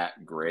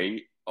that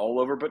great all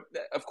over. But,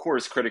 of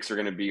course, critics are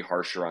going to be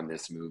harsher on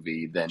this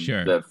movie than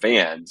the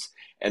fans.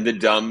 And the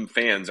dumb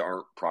fans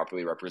aren't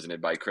properly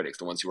represented by critics,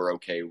 the ones who are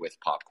okay with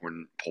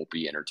popcorn,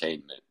 pulpy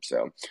entertainment.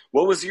 So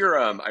what was your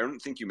I don't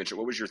think you mentioned,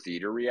 what was your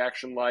theater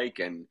reaction like?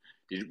 And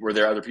were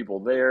there other people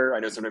there? I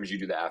know sometimes you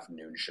do the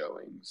afternoon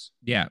showings.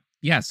 Yeah.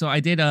 So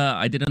I did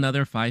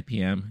another 5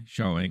 p.m.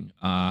 showing.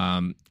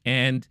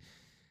 And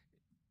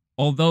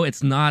although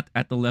it's not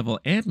at the level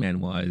Ant-Man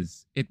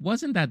was, it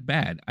wasn't that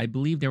bad. I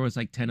believe there was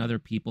like 10 other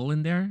people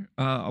in there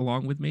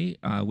along with me,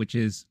 which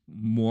is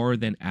more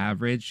than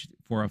average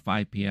for a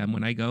 5 p.m.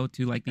 when I go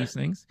to like these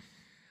things.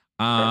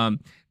 The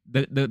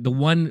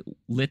one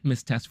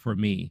litmus test for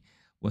me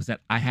was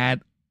that I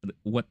had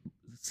what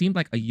seemed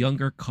like a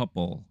younger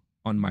couple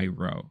on my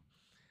row,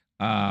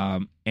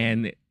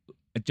 and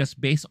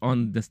just based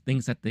on the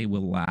things that they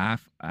will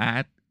laugh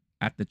at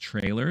the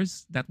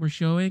trailers that we're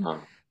showing,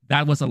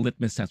 that was a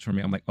litmus test for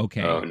me. I'm like,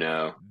 okay, oh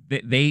no,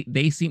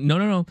 they seem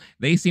no,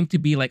 they seem to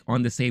be like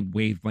on the same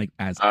wavelength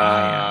as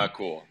I am.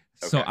 Cool.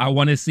 Okay. So I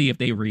want to see if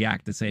they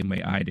react the same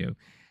way I do.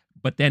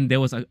 But then there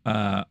was a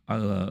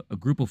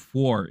group of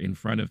 4 in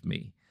front of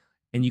me,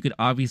 and you could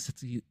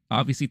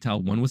obviously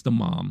tell one was the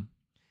mom,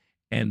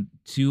 and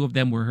two of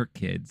them were her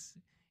kids,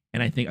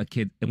 and I think a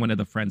kid and one of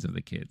the friends of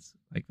the kids,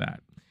 like that.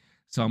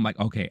 So I'm like,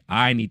 okay,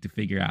 I need to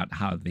figure out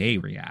how they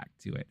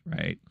react to it,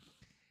 right?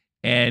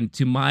 And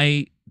to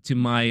my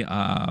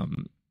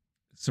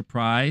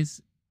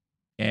surprise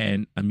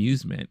and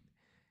amusement,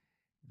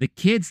 the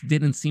kids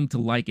didn't seem to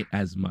like it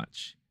as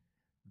much.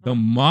 The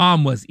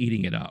mom was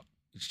eating it up.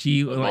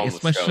 She The like, mom was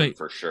stoned especially,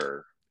 for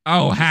sure.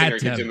 oh, She's taking had her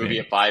to kids to a have movie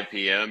been. at 5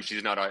 p.m.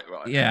 She's not on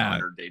Yeah,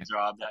 her day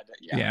job that day.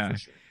 Yeah, yeah. for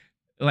sure.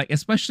 Like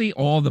especially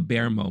all the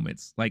bear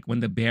moments, like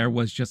when the bear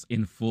was just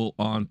in full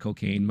on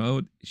cocaine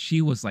mode,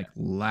 she was like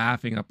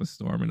laughing up a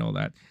storm and all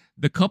that.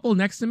 The couple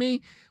next to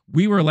me,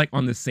 we were like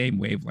on the same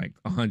wavelength,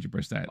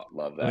 100%.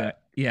 Love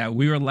that. Yeah,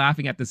 we were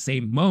laughing at the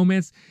same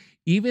moments.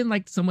 Even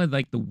like some of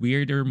like the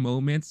weirder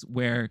moments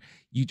where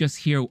you just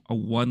hear a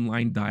one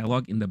line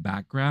dialogue in the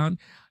background,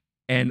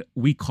 and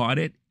we caught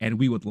it and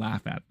we would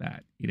laugh at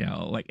that,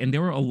 like, and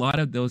there were a lot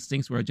of those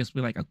things where it just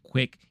be like a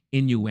quick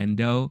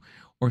innuendo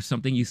or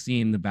something you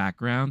see in the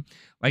background.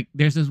 Like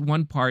there's this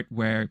one part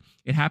where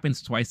it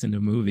happens twice in the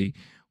movie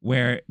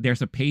where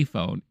there's a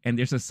payphone and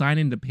there's a sign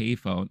in the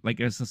payphone, like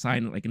there's a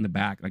sign like in the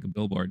back, like a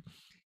billboard,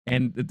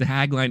 and the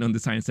tagline on the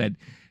sign said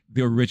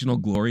the original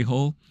glory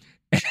hole.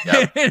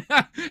 Yep. and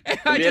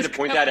And they had to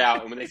point that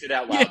out, and when they said it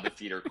out loud, Yeah. the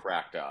theater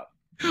cracked up.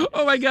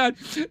 Oh my god!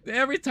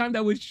 Every time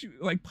that would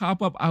like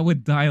pop up, I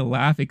would die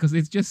laughing because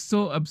it's just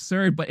so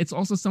absurd. But it's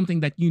also something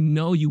that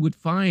you would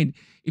find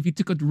if you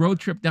took a road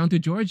trip down to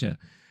Georgia.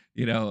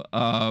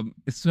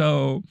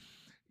 So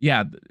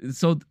yeah,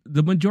 so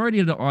the majority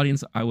of the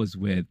audience I was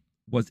with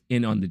was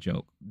in on the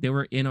joke. They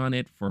were in on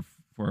it for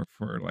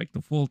like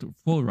the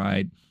full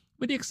ride,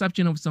 with the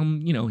exception of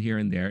some here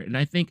and there. And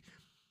I think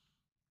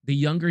the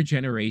younger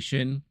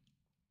generation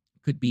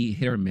could be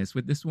hit or miss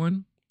with this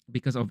one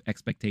because of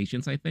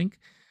expectations, I think.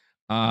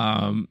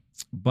 Um,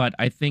 but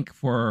I think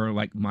for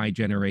like my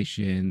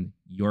generation,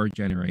 your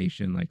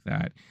generation, like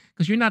that,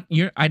 because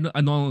I no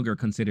longer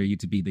consider you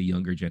to be the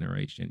younger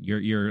generation.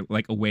 You're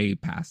like a way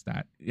past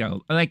that.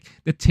 Like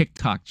the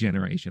TikTok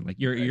generation. Like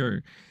Right.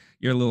 you're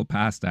a little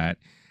past that.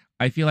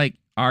 I feel like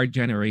our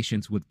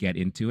generations would get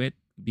into it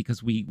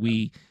because we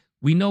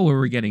know what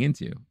we're getting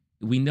into.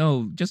 We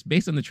know just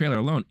based on the trailer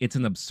alone, it's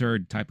an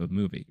absurd type of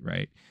movie,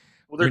 right?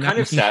 Well, We're they're not kind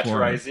of looking for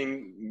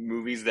satirizing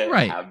movies that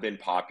right. have been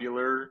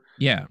popular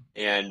Yeah.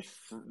 and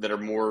that are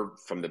more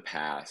from the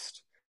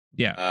past.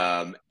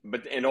 Yeah.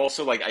 But and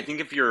also like I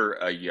think if you're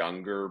a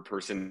younger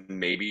person,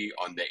 maybe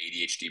on the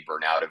ADHD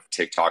burnout of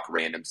TikTok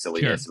random Sure.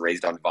 silliness and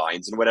raised on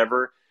vines and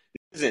whatever,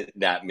 there isn't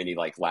that many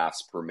like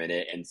laughs per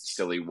minute and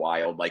silly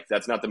wild. Like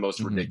that's not the most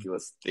Hmm.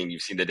 ridiculous thing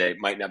you've seen today. It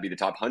might not be the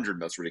top 100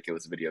 most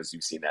ridiculous videos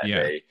you've seen that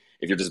Yeah. day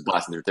if you're just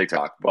blasting through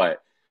TikTok.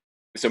 But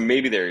so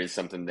maybe there is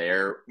something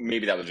there.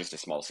 Maybe that was just a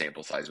small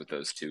sample size with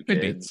those two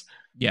Could be. kids.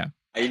 Yeah.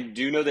 I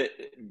do know that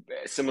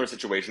similar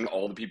situation.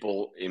 All the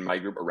people in my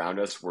group around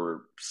us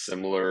were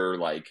similar.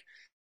 Like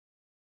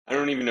I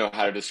don't even know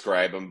how to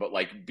describe them, but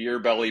like beer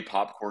belly,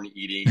 popcorn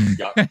eating,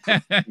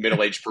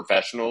 middle-aged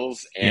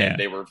professionals, and Yeah.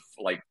 they were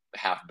like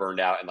half burned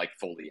out and like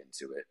fully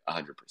into it,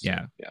 100%.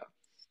 Yeah. Yeah.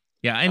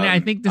 Yeah. And I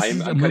think this is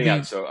a I'm cutting movie.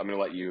 out, so I'm going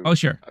to let you. Oh,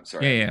 sure. I'm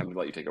sorry. Yeah. Yeah. I'm going to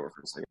let you take over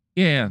for a second.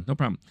 Yeah. No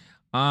problem.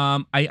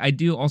 I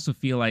do also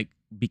feel like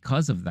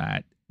because of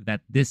that,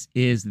 that this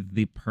is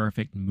the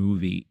perfect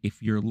movie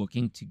if you're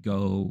looking to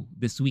go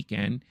this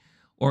weekend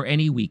or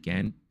any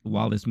weekend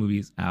while this movie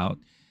is out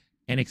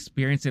and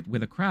experience it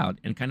with a crowd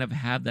and kind of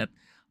have that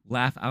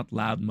laugh out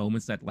loud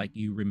moments that like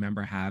you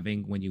remember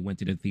having when you went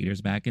to the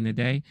theaters back in the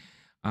day.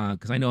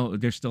 Because I know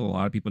there's still a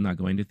lot of people not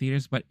going to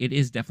theaters, but it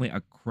is definitely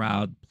a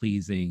crowd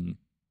pleasing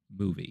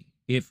movie.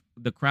 If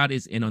the crowd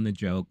is in on the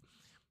joke,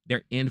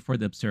 they're in for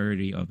the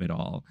absurdity of it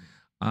all.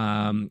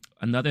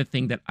 Another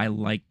thing that I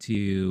like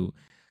to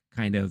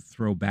kind of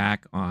throw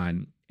back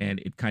on, and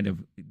it kind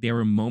of there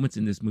were moments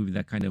in this movie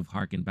that kind of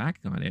harken back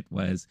on it,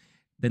 was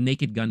the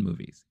Naked Gun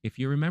movies. If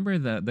you remember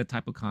the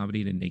type of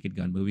comedy in the Naked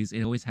Gun movies,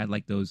 it always had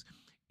like those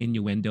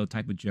innuendo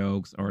type of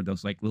jokes or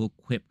those like little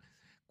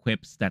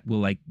quips that will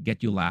like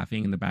get you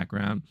laughing in the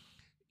background.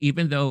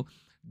 Even though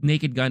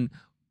Naked Gun,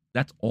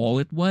 that's all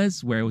it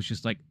was, where it was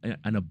just like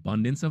an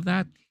abundance of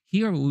that.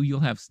 Here you'll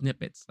have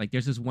snippets. Like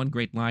there's this one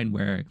great line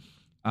where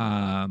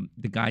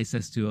the guy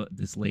says to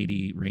this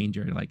lady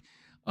ranger like,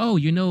 oh,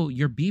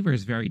 your beaver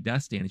is very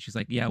dusty, and she's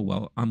like, yeah,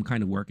 well, I'm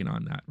kind of working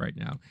on that right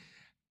now.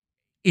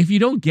 If you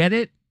don't get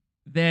it,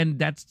 then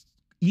that's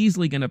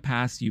easily going to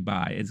pass you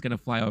by. It's going to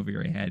fly over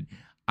your head.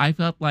 I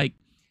felt like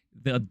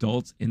the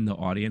adults in the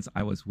audience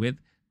I was with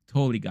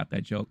totally got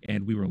that joke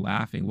and we were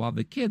laughing, while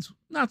the kids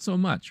not so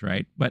much,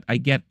 right? But I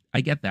get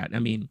that. I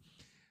mean,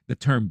 the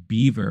term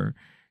beaver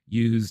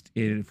used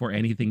for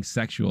anything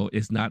sexual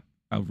is not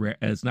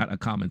a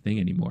common thing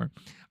anymore.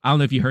 I don't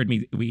know if you heard me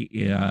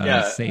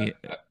say it.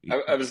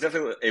 I was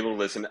definitely able to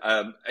listen.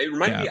 It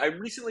reminded Yeah. me. I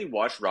recently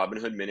watched Robin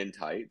Hood Men in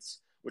Tights,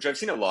 which I've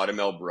seen a lot of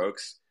Mel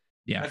Brooks.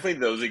 Yeah. Definitely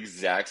those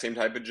exact same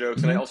type of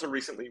jokes. And I also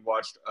recently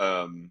watched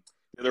the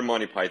other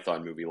Monty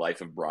Python movie,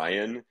 Life of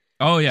Brian.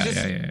 Oh It's yeah,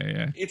 just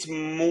yeah. it's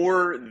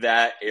more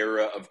that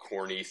era of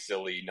corny,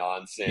 silly Yeah,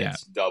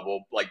 nonsense,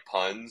 double like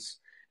puns.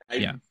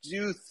 yeah. I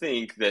do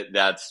think that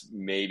that's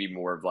maybe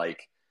more of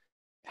like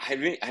I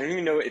don't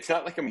even know. It's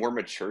not like a more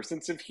mature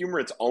sense of humor.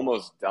 It's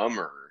almost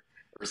dumber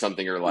or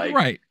something, or like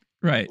Right,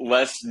 right.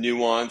 less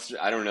nuanced.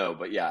 I don't know,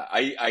 but yeah,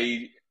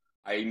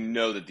 I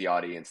know that the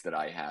audience that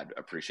I had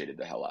appreciated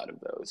the hell out of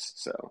those.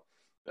 So,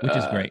 Which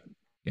is uh, great.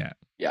 Yeah,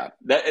 yeah,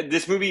 that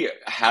this movie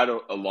had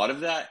a lot of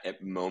that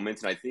at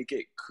moments, and I think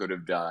it could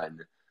have done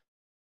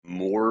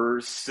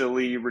more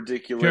silly, sure.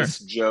 ridiculous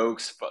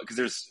jokes because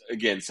there's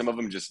again some of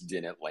them just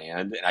didn't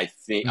land, and I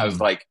think I was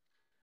Mhm. like,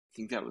 I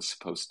think that was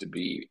supposed to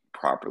be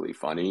properly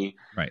funny.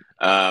 Right.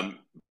 Um,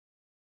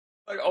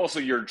 but also,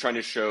 you're trying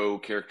to show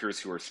characters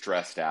who are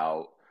stressed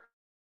out.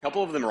 A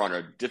couple of them are on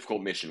a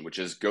difficult mission, which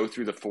is go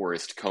through the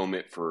forest, comb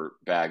it for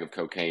a bag of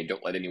cocaine,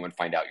 don't let anyone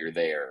find out you're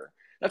there.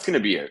 That's going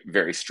to be a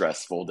very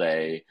stressful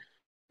day.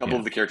 A couple Yeah.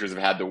 of the characters have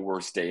had the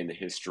worst day in the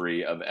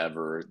history of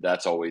ever.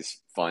 That's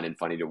always fun and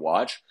funny to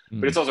watch, but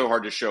Mhm. it's also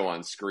hard to show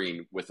on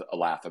screen with a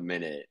laugh a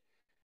minute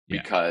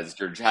Yeah. because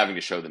you're having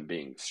to show them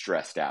being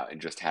stressed out and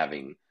just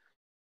having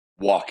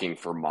walking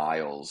for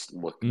miles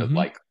look Mhm.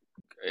 like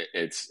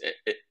it,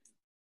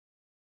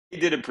 he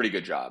did a pretty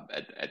good job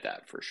at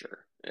that for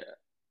sure. Yeah. No,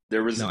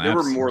 There were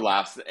more absolutely.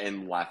 laughs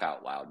and laugh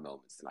out loud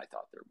moments than I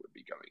thought there would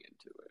be going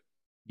into it.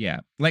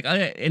 Yeah. Like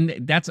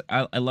and that's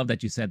I love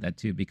that you said that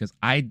too because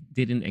I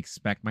didn't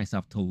expect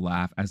myself to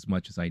laugh as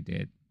much as I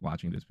did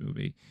watching this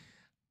movie.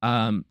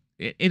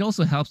 It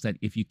also helps that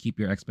if you keep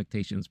your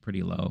expectations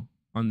pretty low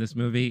on this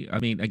movie. I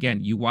mean,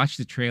 again, you watch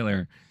the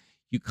trailer,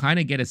 you kind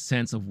of get a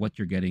sense of what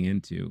you're getting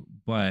into,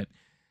 but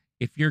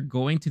if you're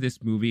going to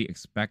this movie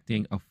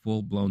expecting a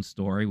full-blown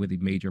story with a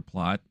major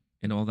plot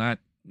and all that,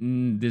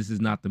 this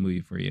is not the movie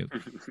for you.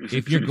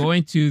 If you're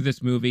going to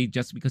this movie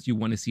just because you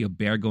want to see a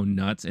bear go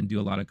nuts and do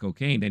a lot of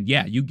cocaine, then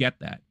yeah, you get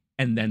that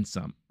and then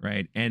some,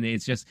 right? And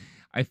it's just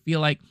I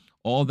feel like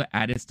all the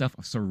added stuff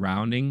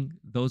surrounding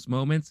those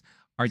moments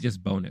are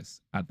just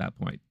bonus at that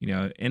point, you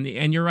know. And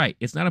you're right,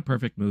 it's not a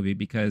perfect movie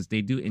because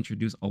they do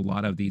introduce a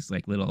lot of these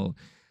like little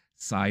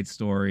side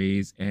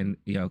stories and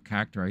you know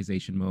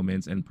characterization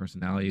moments and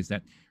personalities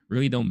that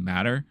really don't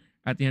matter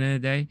at the end of the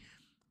day.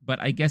 But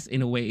I guess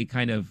in a way it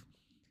kind of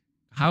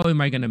how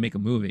am I going to make a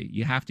movie?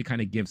 You have to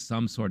kind of give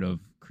some sort of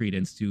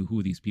credence to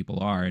who these people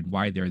are and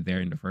why they're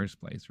there in the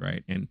first place,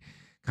 right? And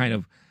kind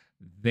of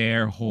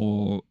their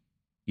whole,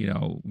 you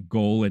know,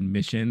 goal and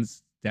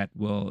missions that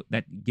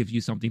gives you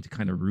something to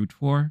kind of root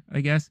for,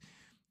 I guess,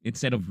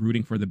 instead of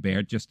rooting for the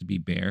bear just to be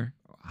bear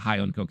high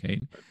on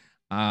cocaine.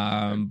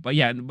 But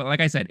yeah, but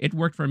like I said, it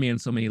worked for me on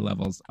so many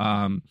levels.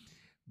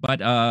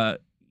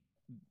 But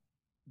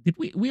did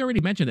we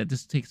already mentioned that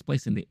this takes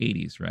place in the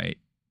 80s, right?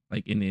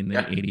 Like in the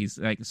Yeah. 80s.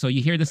 Like so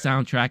you hear the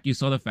soundtrack, you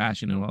saw the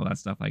fashion and all that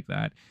stuff like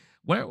that.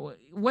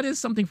 What is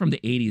something from the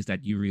 80s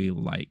that you really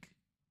like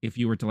if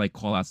you were to like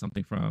call out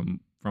something from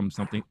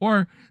something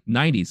or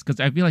 90s cuz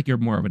I feel like you're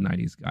more of a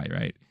 90s guy,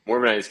 right? More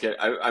of a nice kid.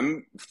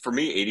 I'm for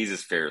me, 80s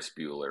is Ferris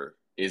Bueller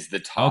is the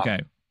top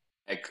Okay.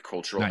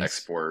 cultural Nice.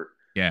 export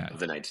Yeah. of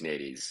the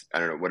 1980s. I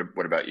don't know.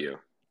 What about you?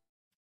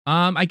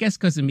 I guess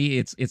because to me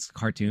it's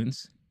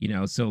cartoons, you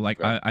know. So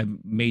like Okay. I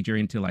major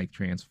into like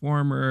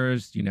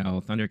Transformers, you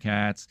know,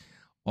 Thundercats,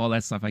 all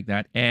that stuff like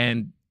that.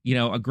 And you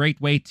know, a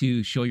great way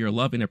to show your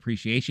love and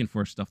appreciation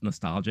for stuff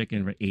nostalgic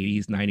in the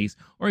 80s, 90s,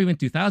 or even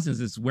 2000s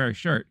is wear a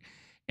shirt.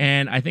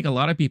 And I think a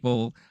lot of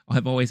people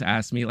have always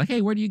asked me, like, hey,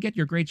 where do you get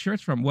your great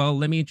shirts from? Well,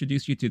 let me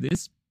introduce you to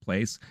this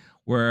place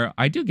where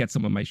I do get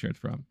some of my shirts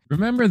from.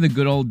 Remember the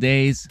good old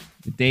days?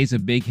 The days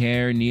of big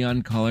hair,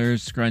 neon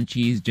colors,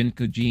 scrunchies,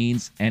 Jinko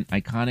jeans, and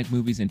iconic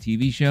movies and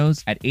TV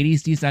shows? At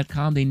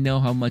 80stees.com, they know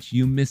how much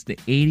you miss the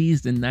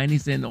 80s, the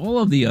 90s, and all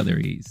of the other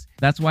E's.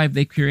 That's why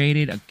they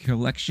created a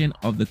collection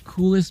of the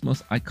coolest,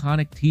 most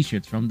iconic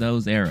t-shirts from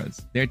those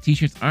eras. Their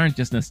t-shirts aren't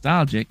just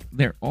nostalgic,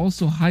 they're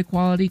also high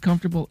quality,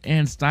 comfortable,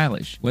 and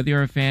stylish. Whether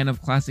you're a fan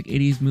of classic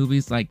 80s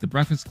movies like The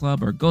Breakfast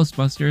Club or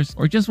Ghostbusters,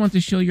 or just want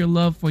to show your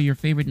love for your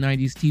favorite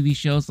 90s TV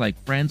shows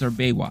like Friends or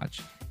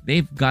Baywatch,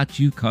 they've got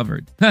you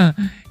covered.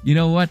 You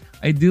know what?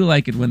 I do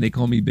like it when they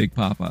call me Big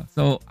Papa,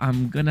 so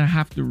I'm gonna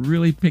have to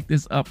really pick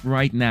this up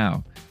right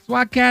now.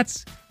 SWAT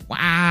Cats?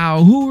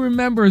 Wow, who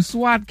remembers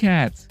SWAT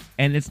Cats?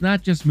 And it's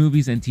not just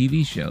movies and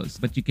TV shows,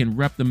 but you can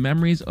rep the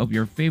memories of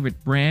your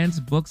favorite brands,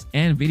 books,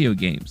 and video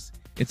games.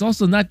 It's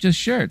also not just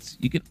shirts.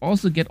 You can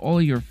also get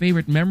all your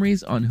favorite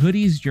memories on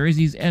hoodies,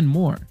 jerseys, and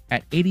more.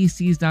 At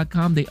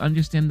 80cs.com, they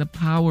understand the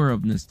power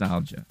of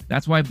nostalgia.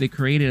 That's why they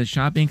created a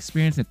shopping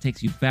experience that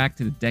takes you back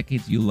to the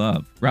decades you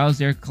love. Browse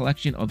their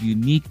collection of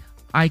unique,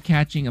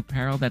 eye-catching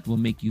apparel that will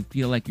make you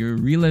feel like you're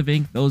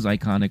reliving those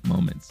iconic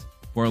moments.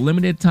 For a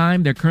limited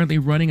time, they're currently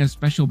running a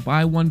special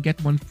buy one,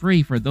 get one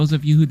free for those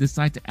of you who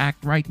decide to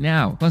act right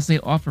now. Plus, they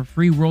offer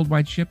free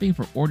worldwide shipping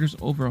for orders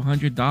over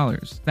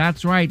 $100.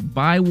 That's right,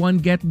 buy one,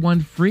 get one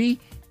free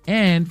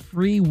and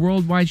free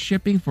worldwide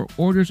shipping for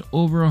orders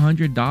over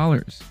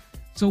 $100.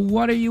 So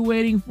what are you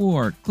waiting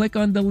for? Click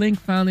on the link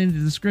found in the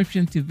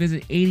description to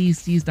visit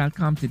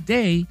 80cs.com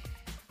today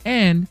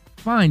and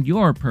Find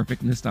your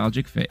perfect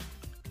nostalgic fit.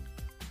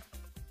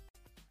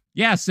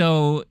 Yeah,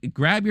 so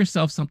grab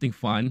yourself something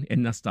fun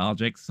and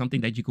nostalgic,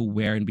 something that you could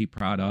wear and be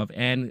proud of.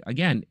 And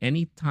again,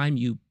 anytime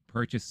you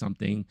purchase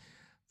something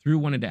through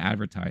one of the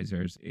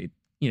advertisers,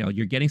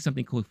 you're getting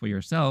something cool for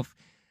yourself,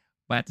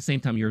 but at the same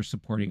time, you're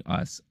supporting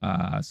us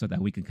so that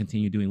we can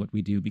continue doing what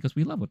we do because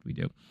we love what we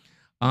do.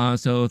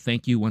 So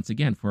thank you once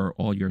again for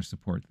all your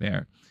support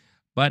there.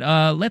 But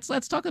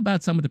let's talk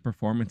about some of the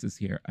performances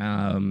here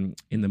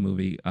in the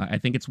movie. I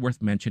think it's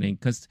worth mentioning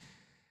because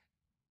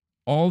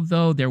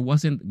although there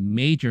wasn't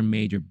major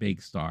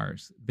big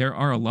stars, there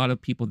are a lot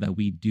of people that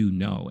we do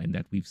know and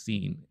that we've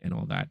seen and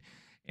all that.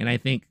 And I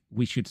think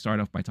we should start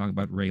off by talking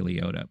about Ray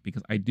Liotta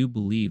because I do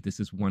believe this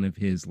is one of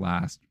his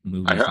last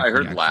movies. I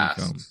heard last.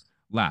 Filmed.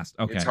 Last,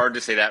 okay. It's hard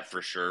to say that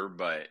for sure,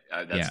 but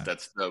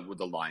that's the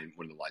line.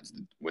 One of the lines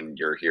when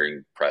you're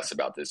hearing press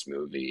about this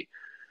movie.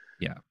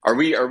 Yeah. Are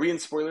we in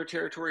spoiler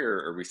territory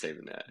or are we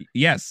saving that?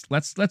 Yes.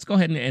 Let's go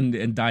ahead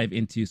and dive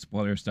into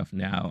spoiler stuff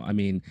now. I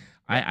mean,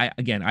 I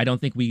don't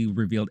think we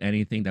revealed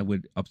anything that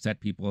would upset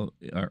people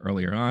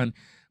earlier on,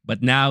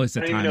 but now is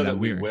the time that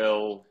we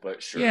will.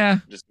 But sure, yeah,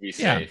 just to be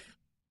safe.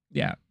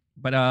 Yeah.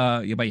 But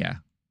yeah.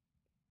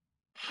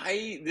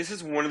 This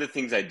is one of the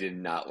things I did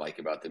not like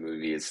about the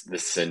movie is the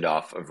send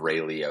off of Ray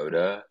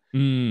Liotta.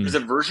 There's a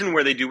version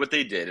where they do what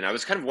they did, and I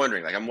was kind of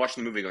wondering, like, I'm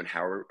watching the movie going,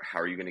 how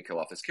are you going to kill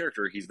off this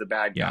character? He's the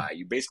bad guy.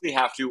 You basically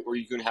have to, or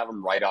you can have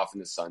him ride off in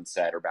the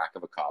sunset or back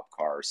of a cop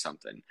car or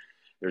something.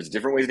 There's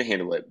different ways to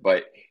handle it,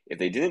 but if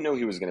they didn't know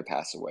he was going to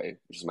pass away,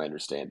 which is my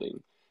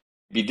understanding,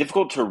 it'd be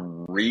difficult to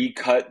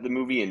recut the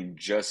movie in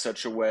just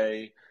such a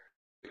way.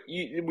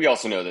 We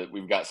also know that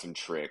we've got some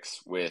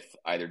tricks with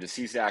either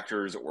deceased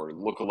actors or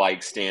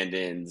look-alike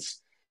stand-ins.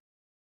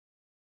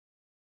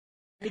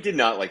 I did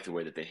not like the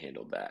way that they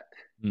handled that.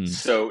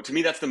 So to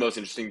me, that's the most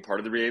interesting part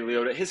of the Ray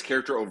Liotta. His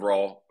character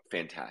overall,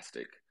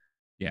 fantastic.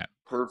 Yeah.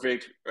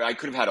 Perfect. I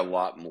could have had a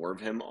lot more of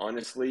him,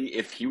 honestly.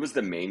 If he was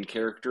the main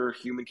character,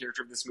 human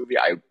character of this movie,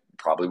 I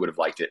probably would have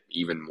liked it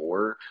even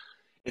more.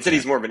 Instead,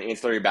 he's more of an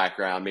ancillary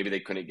background. Maybe they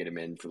couldn't get him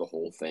in for the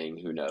whole thing.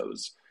 Who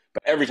knows?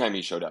 But every time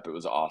he showed up, it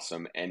was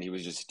awesome. And he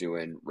was just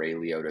doing Ray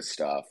Liotta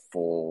stuff,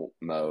 full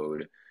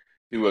mode,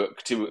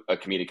 to a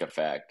comedic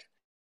effect.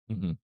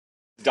 Mm-hmm.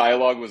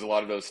 Dialogue was a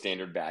lot of those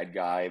standard bad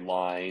guy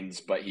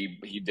lines, but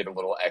he did a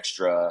little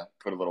extra,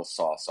 put a little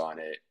sauce on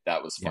it.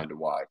 That was fun to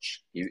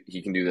watch.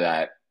 He can do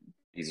that.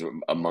 He's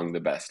among the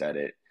best at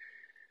it.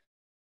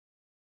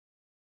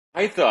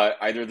 I thought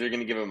either they're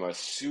going to give him a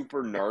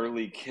super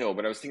gnarly kill,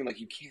 but I was thinking,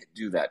 like, you can't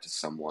do that to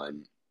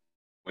someone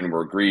when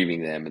we're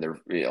grieving them, and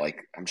they're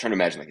like, I'm trying to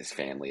imagine like his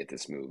family at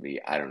this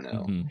movie. I don't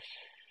know. Mm-hmm.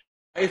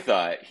 I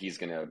thought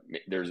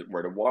there's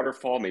where the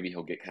waterfall, maybe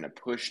he'll get kind of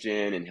pushed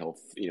in and he'll,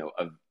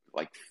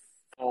 like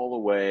fall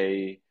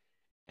away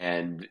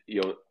and,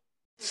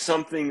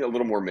 something a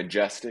little more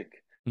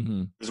majestic.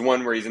 Mm-hmm. There's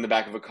one where he's in the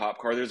back of a cop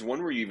car. There's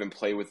one where you even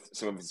play with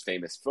some of his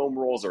famous film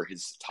roles or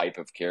his type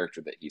of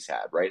character that he's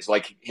had, right? So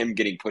like him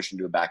getting pushed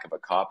into the back of a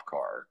cop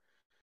car.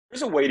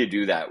 There's a way to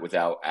do that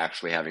without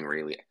actually having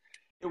Ray.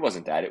 It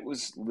wasn't that. It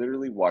was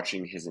literally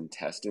watching his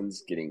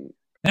intestines getting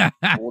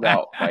pulled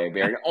out by a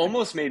bear. It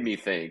almost made me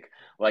think,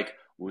 like,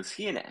 was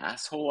he an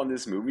asshole on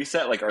this movie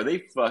set? Like, are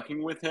they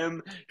fucking with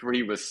him to where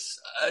he was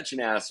such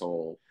an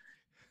asshole?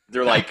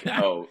 They're like,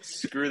 oh,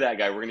 screw that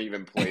guy. We're going to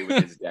even play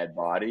with his dead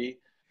body.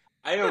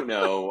 I don't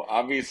know.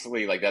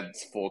 Obviously, like,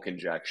 that's full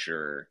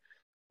conjecture.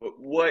 But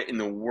what in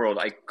the world?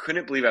 I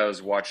couldn't believe I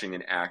was watching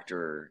an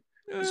actor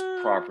who's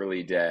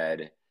properly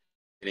dead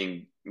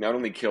getting not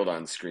only killed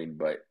on screen,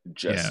 but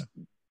just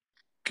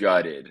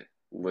gutted,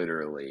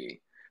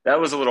 literally. That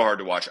was a little hard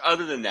to watch.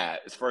 Other than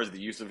that, as far as the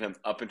use of him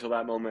up until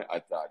that moment, I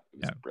thought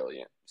it was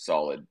brilliant.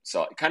 Solid.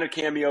 Kind of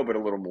cameo, but a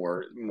little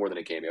more than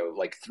a cameo.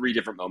 Like 3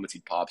 different moments he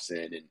pops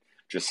in and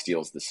just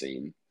steals the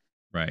scene.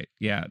 Right.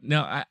 Yeah.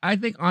 No, I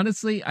think,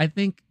 honestly,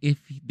 if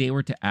they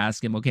were to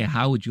ask him, okay,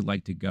 how would you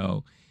like to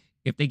go?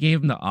 If they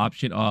gave him the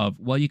option of,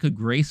 well, you could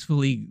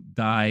gracefully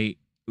die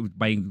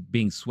by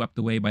being swept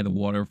away by the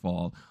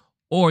waterfall,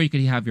 or you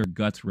could have your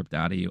guts ripped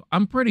out of you,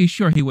 I'm pretty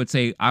sure he would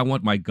say, I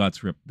want my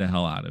guts ripped the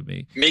hell out of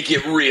me. Make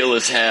it real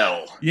as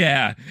hell.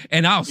 Yeah.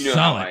 And I'll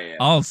sell it.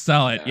 I'll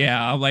sell it.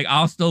 Yeah. I'm like,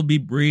 I'll still be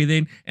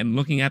breathing and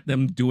looking at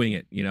them doing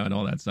it, and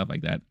all that stuff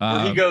like that.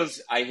 He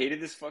goes, I hated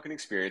this fucking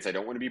experience. I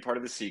don't want to be part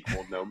of the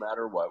sequel no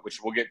matter what,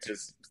 which we'll get to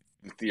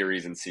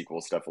theories and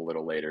sequel stuff a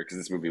little later because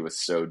this movie was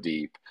so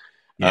deep.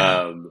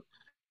 Yeah.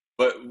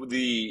 But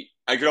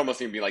I could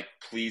almost even be like,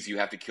 please, you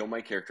have to kill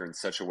my character in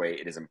such a way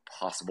it is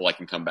impossible I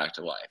can come back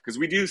to life. Because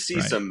we do see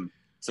some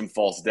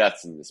false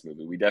deaths in this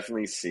movie. We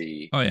definitely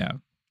see. Oh, yeah.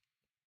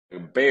 A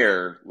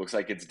bear looks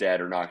like it's dead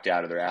or knocked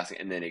out, or they're asking,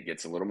 and then it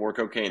gets a little more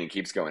cocaine and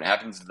keeps going. It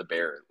happens to the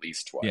bear at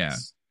least twice. Yeah.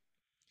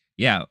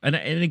 Yeah.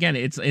 And again,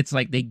 it's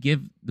like they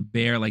give the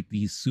bear like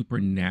these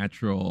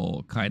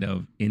supernatural kind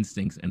of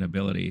instincts and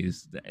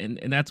abilities. And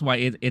that's why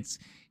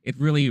it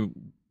really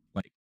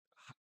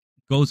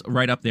goes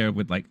right up there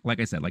with like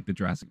I said, like the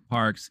Jurassic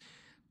Parks,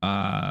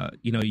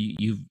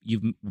 you've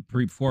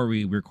before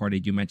we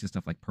recorded, you mentioned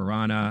stuff like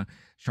Piranha,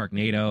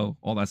 Sharknado,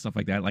 all that stuff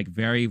like that, like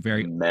very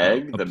very The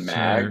Mag,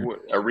 absurd.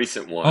 a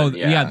recent Oh one,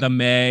 yeah, yeah. The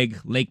Meg,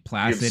 Lake The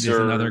Placid is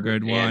another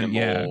absurd good one.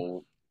 Yeah,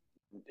 animal.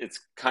 It's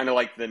kind of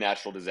like the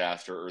natural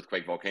disaster,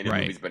 earthquake, volcano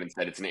right. movies, but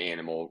instead it's an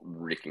animal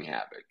wreaking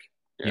havoc.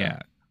 Yeah. Yeah.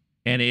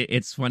 And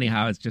it's funny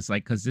how it's just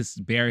like, because this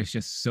bear is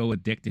just so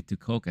addicted to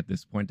coke at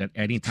this point that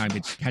anytime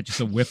it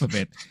catches a whiff of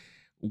it,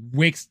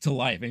 wakes to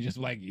life and just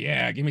like,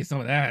 yeah, give me some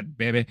of that,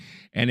 baby.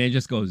 And it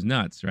just goes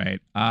nuts,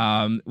 right?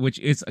 Which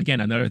is again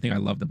another thing I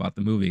loved about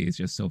the movie. It's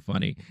just so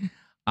funny.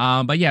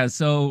 But yeah,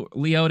 so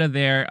Leota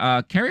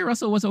there, Kerry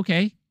Russell was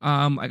okay.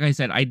 Like I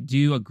said, I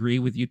do agree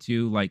with you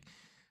too. Like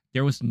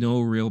there was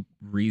no real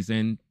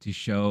reason to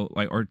show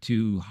like or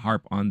to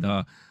harp on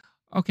the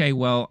okay,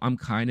 well, I'm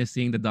kind of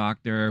seeing the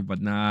doctor,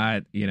 but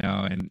not,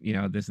 and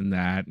this and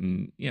that,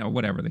 and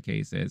whatever the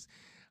case is.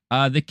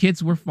 The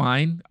kids were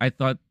fine. I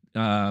thought.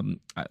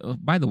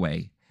 By the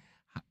way,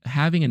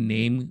 having a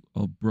name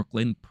of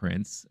Brooklyn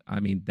Prince,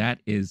 I mean, that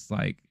is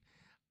like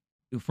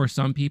for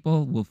some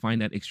people will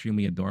find that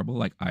extremely adorable,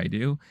 like I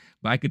do.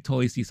 But I could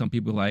totally see some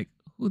people like,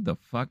 who the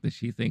fuck does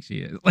she think she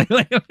is? Like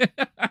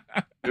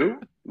Who?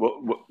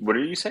 What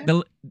are you saying?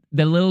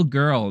 the little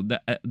girl,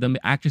 the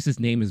actress's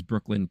name is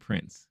Brooklyn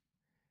Prince.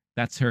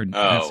 That's her.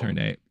 That's her Oh.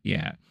 name.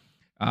 Yeah.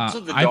 So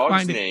the I dog's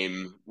find it.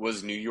 name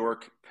was New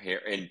York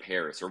and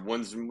Paris, or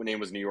one's name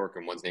was New York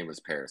and one's name was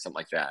Paris, something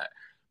like that.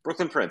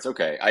 Brooklyn Prince.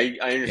 Okay, I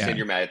understand Yeah.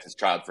 you're mad at this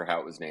child for how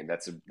it was named.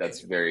 That's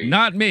very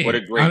Not what me.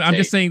 a great I'm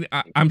just take.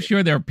 saying. I'm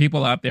sure there are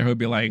people out there who'd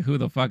be like, "Who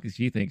the fuck does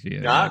she think she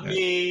is?" Not Like that.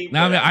 me, No,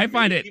 I but mean, I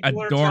find many it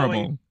people are telling.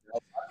 adorable. A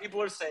lot of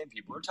people are saying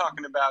people are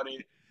talking about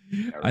it.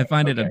 All I right.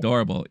 find it Okay.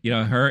 adorable.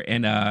 Her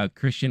and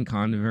Christian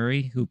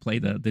Convery, who play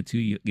the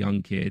two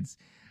young kids.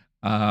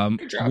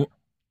 Good job.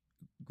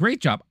 Great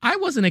job. I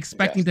wasn't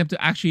expecting Yes. them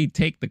to actually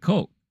take the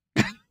coat.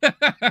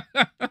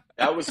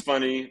 That was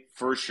funny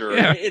for sure.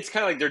 Yeah. It's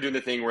kind of like they're doing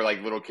the thing where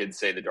like little kids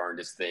say the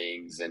darndest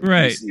things, and you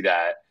Right. see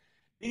that.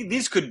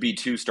 These could be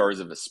two stars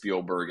of a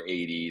Spielberg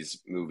 '80s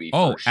movie.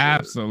 Oh, For sure.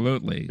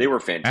 absolutely. They were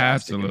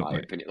fantastic in my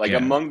Absolutely. opinion. Like Yeah.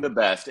 among the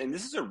best, and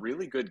this is a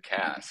really good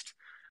cast.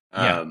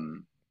 Yeah.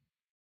 One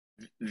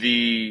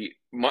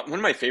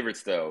of my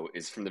favorites though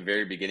is from the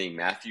very beginning,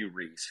 Matthew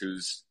Rhys,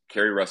 who's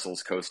Kerry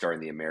Russell's co-star in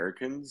The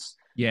Americans,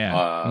 Yeah.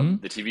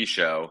 Mhm. the TV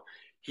show.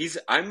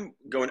 I'm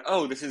going,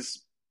 oh, this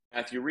is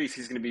Matthew Rhys.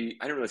 He's going to be.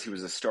 I didn't realize he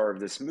was a star of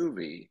this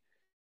movie.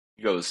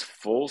 He goes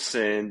full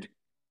send,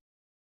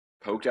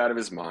 poked out of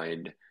his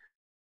mind,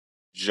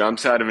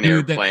 jumps out of an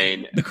Dude,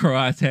 airplane. the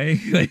karate.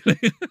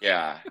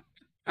 Yeah,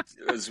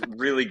 it was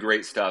really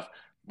great stuff.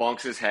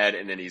 Bonks his head,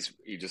 and then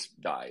he just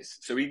dies.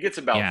 So he gets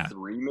about Yeah.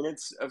 3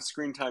 minutes of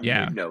screen time,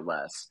 Yeah. maybe no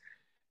less.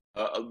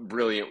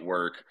 Brilliant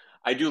work.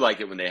 I do like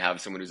it when they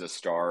have someone who's a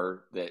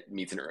star that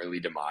meets an early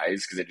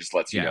demise, because it just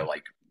lets you Yeah. know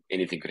like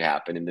anything could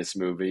happen in this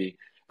movie.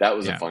 That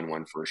was Yeah. a fun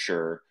one for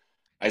sure.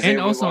 Isaiah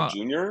also, Whitlock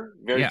Jr.,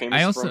 very yeah,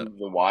 famous from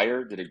The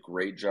Wire, did a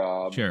great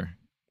job. Sure.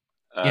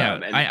 Yeah,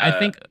 And I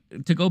think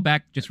to go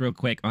back just real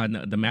quick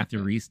on the Matthew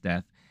Rhys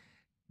death,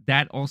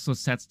 that also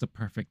sets the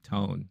perfect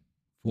tone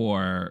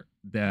for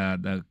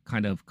the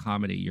kind of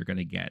comedy you're going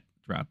to get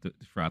throughout the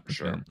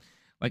Sure. film.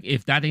 Like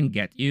if that didn't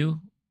get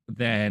you,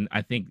 then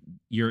I think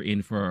you're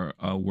in for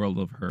a world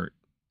of hurt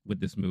with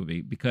this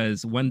movie,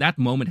 because when that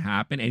moment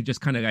happened and it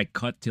just kind of like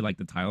cut to like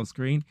the title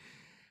screen,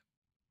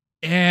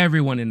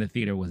 everyone in the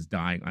theater was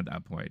dying at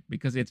that point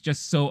because it's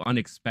just so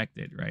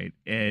unexpected, right?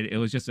 And it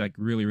was just like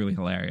really, really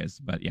hilarious.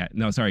 But yeah,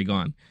 no, sorry, go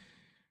on.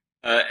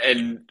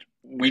 And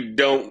we're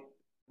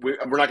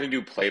not going to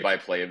do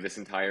play-by-play of this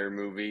entire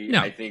movie. No.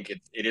 I think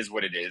it is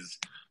what it is.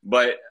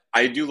 But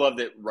I do love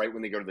that right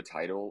when they go to the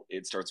title,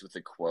 it starts with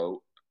a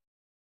quote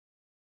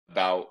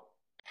about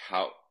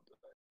how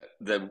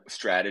the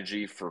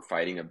strategy for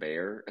fighting a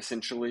bear,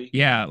 essentially.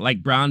 Yeah,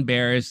 like brown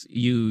bears,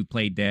 you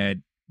play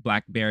dead.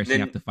 Black bears, Then-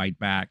 you have to fight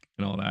back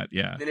and all that.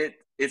 Yeah. Then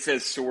it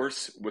says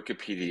source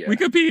Wikipedia.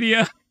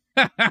 Wikipedia.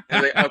 I'm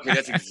like, okay,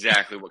 that's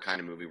exactly what kind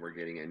of movie we're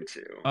getting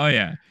into. Oh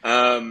yeah.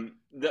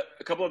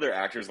 A couple other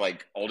actors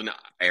like Alden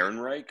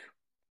Ehrenreich,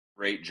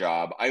 great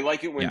job. I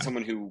like it when Yeah.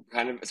 someone who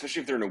kind of,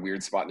 especially if they're in a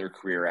weird spot in their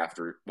career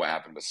after what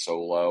happened with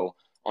Solo.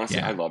 Honestly,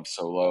 Yeah. I loved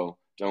Solo.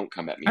 Don't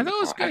come at me. I thought it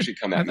was good. Actually,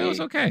 come I at thought me. it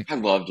was okay. I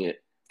loved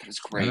it. That was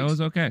I great. thought it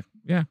was okay.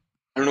 Yeah.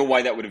 I don't know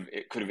why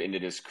it could have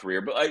ended his career,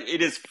 but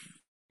it is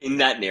in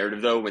that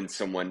narrative though. When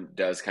someone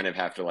does kind of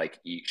have to like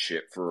eat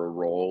shit for a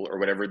role or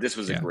whatever, this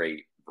was a Yeah.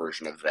 great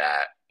version of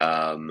that.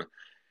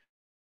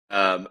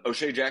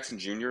 O'Shea Jackson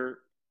Jr.,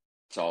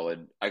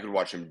 solid. I could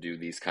watch him do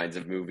these kinds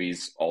of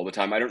movies all the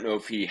time. I don't know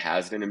if he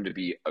has it in him to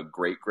be a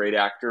great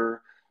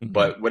actor, Mhm.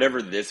 but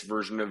whatever this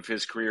version of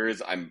his career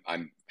is, I'm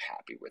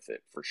happy with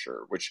it for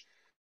sure. Which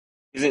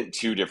isn't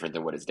too different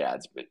than what his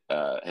dad's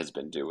has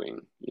been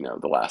doing,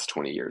 the last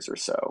 20 years or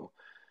so.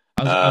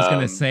 I was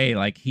gonna say,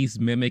 like, he's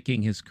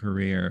mimicking his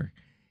career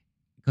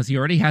because he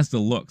already has the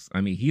looks.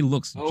 I mean, he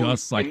looks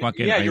just like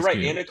fucking. Yeah, Ice you're right.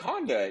 Cube.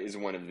 Anaconda is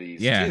one of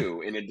these Yeah.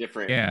 too, in a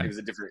different. Yeah. It was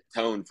a different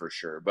tone for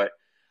sure, but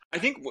I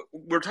think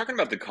we're talking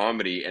about the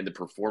comedy and the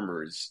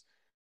performers.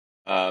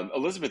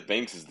 Elizabeth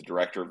Banks is the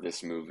director of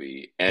this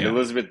movie, and Yeah.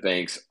 Elizabeth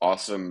Banks,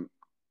 awesome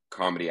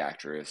comedy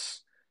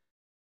actress,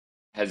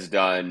 has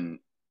done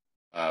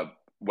uh,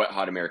 Wet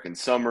Hot American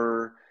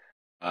Summer,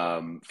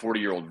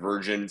 40-Year-Old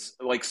Virgins,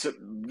 like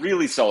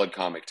really solid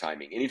comic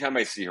timing. Anytime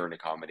I see her in a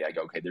comedy, I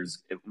go, okay,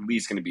 there's at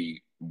least going to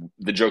be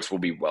the jokes will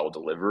be well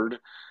delivered.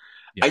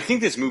 Yeah. I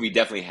think this movie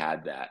definitely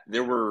had that.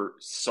 There were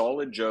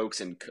solid jokes,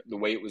 and the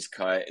way it was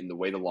cut and the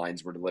way the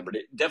lines were delivered.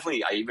 It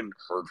definitely, I even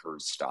heard her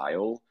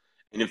style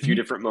in a few Hmm.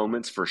 different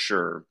moments for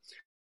sure.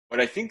 But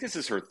I think this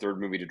is her third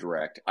movie to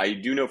direct. I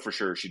do know for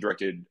sure she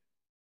directed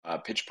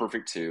Pitch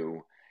Perfect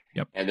 2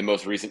 Yep. and the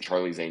most recent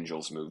Charlie's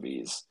Angels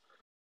movies.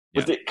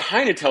 Yeah. But it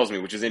kind of tells me,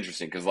 which is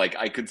interesting, because like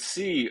I could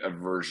see a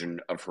version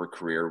of her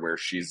career where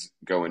she's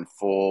going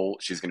full.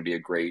 She's going to be a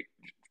great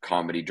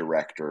comedy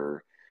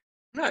director.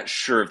 I'm not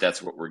sure if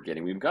that's what we're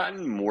getting. We've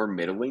gotten more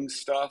middling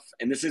stuff,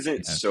 and this isn't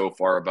Yes. so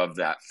far above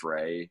that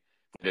fray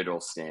that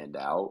it'll stand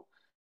out.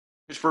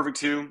 Pitch Perfect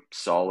 2,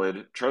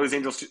 solid. Charlie's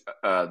Angels,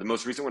 the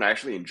most recent one, I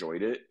actually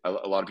enjoyed it. A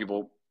lot of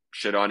people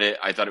shit on it.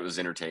 I thought it was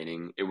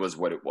entertaining. It was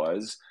what it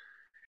was.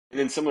 And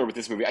then similar with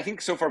this movie, I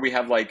think so far we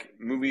have like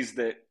movies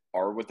that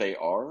are what they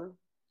are,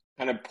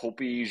 kind of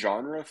pulpy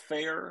genre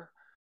fare.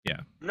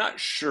 Yeah. I'm not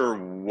sure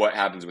what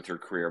happens with her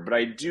career, but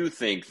I do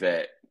think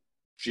that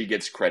she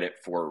gets credit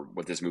for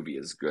what this movie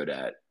is good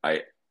at.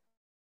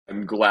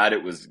 I'm glad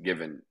it was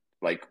given.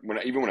 Like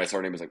even when I saw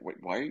her name, I was like, wait,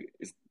 why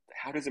is?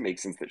 How does it make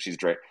sense that she's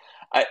Drake?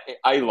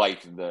 I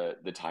liked the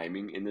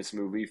timing in this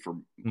movie for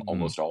Hmm.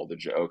 almost all the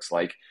jokes.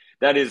 Like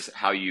that is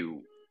how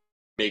you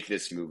make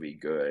this movie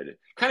good.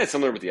 Kind of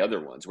similar with the other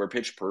ones, where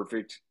Pitch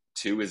Perfect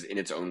 2 is in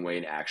its own way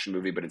an action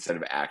movie, but instead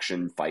of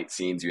action fight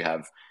scenes, you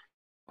have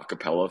a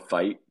cappella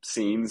fight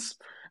scenes.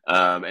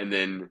 And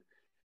then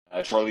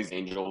Charlie's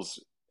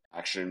Angels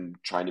action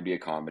trying to be a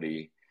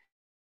comedy.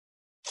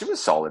 She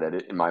was solid at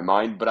it in my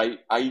mind, but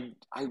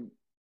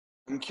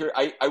I'm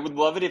curious. I would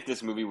love it if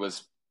this movie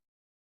was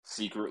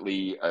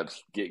secretly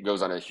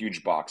goes on a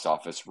huge box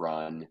office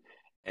run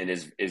and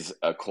is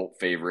a cult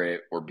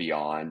favorite or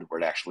beyond, where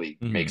it actually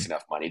makes Hmm.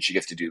 enough money and she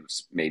gets to do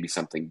maybe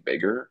something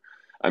bigger.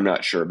 I'm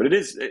not sure, but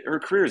her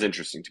career is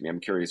interesting to me.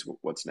 I'm curious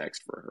what's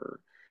next for her.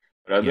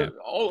 But Yeah.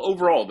 all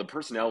overall, the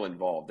personnel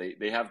involved,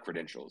 they have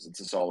credentials.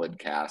 It's a solid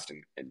cast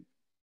and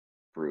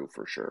crew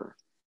for sure.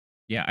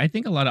 Yeah, I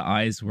think a lot of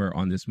eyes were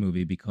on this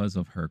movie because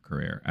of her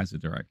career as a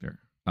director.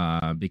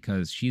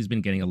 Because she's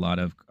been getting a lot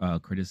of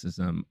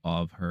criticism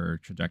of her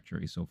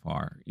trajectory so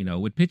far. You know,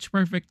 with Pitch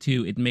Perfect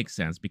 2, it makes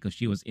sense because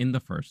she was in the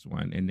first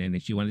one and then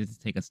she wanted to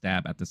take a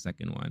stab at the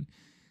second one.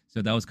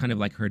 So that was kind of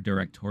like her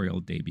directorial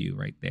debut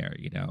right there,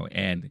 you know.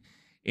 And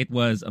it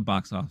was a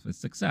box office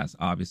success,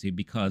 obviously,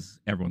 because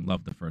everyone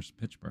loved the first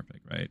Pitch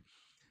Perfect, right?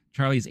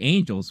 Charlie's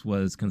Angels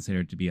was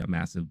considered to be a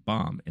massive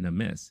bomb and a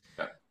miss.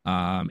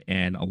 Yeah.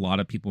 And a lot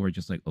of people were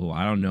just like, oh,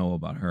 I don't know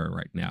about her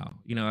right now.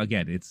 You know,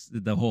 again, it's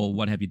the whole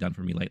what have you done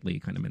for me lately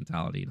kind of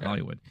mentality in Yeah.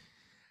 Hollywood.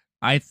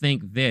 I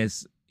think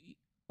this,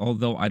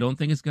 although I don't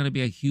think it's going to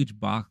be a huge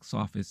box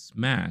office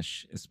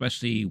smash,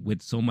 especially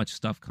with so much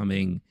stuff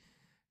coming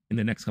in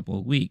the next couple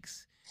of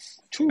weeks,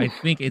 I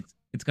think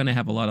it's going to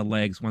have a lot of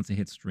legs once it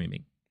hits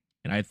streaming.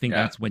 And I think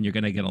Yeah. that's when you're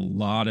going to get a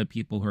lot of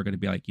people who are going to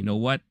be like, you know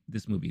what?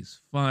 This movie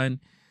is fun.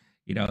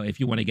 You know, if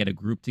you want to get a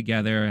group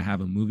together,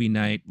 have a movie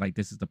night, like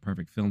this is the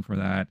perfect film for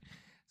that.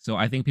 So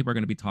I think people are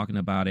going to be talking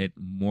about it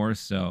more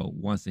so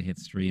once it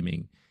hits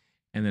streaming.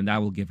 And then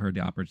that will give her the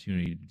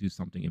opportunity to do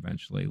something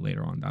eventually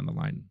later on down the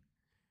line.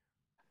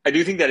 I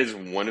do think that is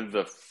one of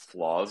the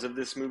flaws of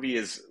this movie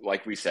is,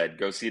 like we said,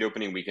 go see it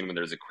opening weekend when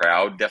there's a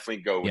crowd.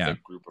 Definitely go with a Yeah.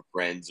 group of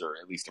friends or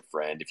at least a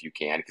friend if you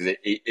can, because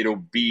it'll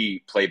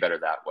be play better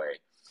that way.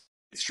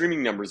 The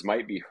streaming numbers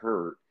might be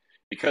hurt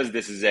because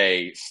this is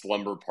a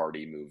slumber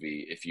party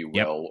movie, if you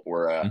Yep. will,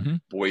 or a Hmm.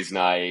 boys'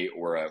 night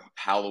or a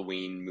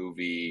Halloween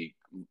movie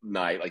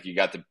night. Like you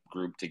got the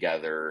group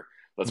together.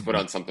 Let's put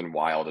Hmm. on something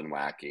wild and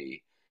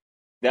wacky.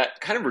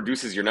 That kind of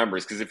reduces your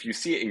numbers because if you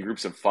see it in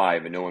groups of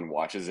five and no one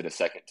watches it a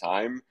second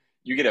time,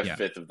 you get a Yeah.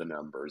 fifth of the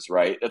numbers,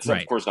 right? That's of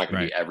Right. course not going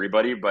to Right. be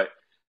everybody, but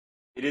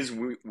it is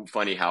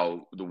funny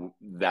how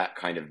that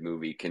kind of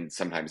movie can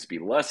sometimes be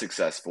less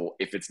successful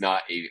if it's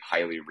not a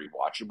highly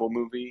rewatchable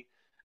movie.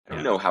 I don't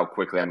Yeah. know how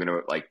quickly I'm going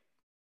to like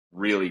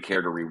really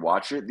care to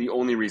rewatch it. The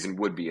only reason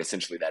would be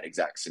essentially that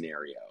exact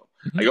scenario.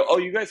 I Hmm. go, oh,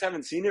 you guys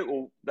haven't seen it?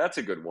 Well, that's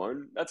a good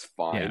one. That's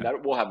fine. Yeah.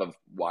 That we'll have a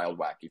wild,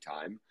 wacky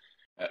time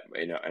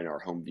in our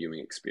home viewing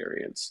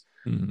experience.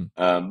 Hmm.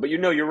 But you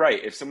know, you're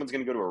right. If someone's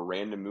going to go to a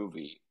random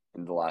movie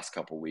in the last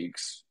couple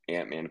weeks,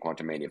 Ant Man,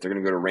 Quantumania, if they're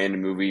going to go to a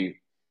random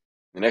movie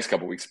the next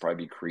couple weeks,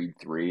 probably be Creed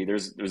 3.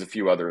 There's a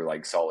few other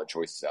like solid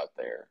choices out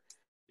there.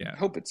 I Yeah.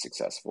 hope it's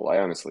successful. I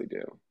honestly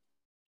do.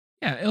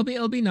 Yeah.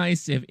 It'll be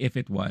nice if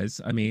it was.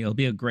 I mean, it'll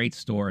be a great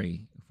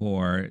story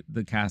for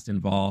the cast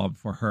involved,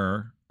 for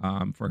her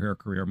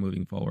career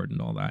moving forward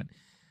and all that.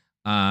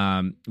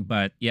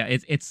 But yeah,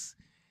 it's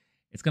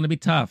It's going to be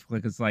tough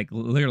because like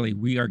literally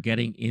we're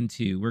going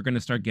to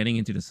start getting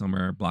into the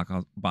summer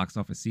box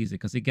office season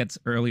because it gets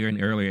earlier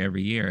and earlier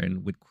every year,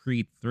 and with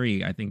Creed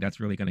 3 I think that's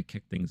really going to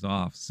kick things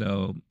off.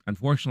 So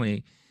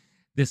unfortunately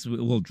this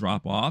will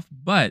drop off,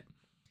 but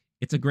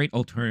it's a great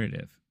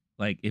alternative.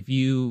 Like if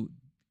you're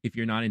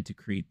not into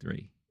Creed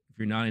 3, if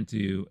you're not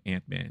into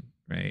Ant-Man,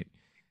 right?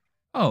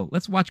 Oh,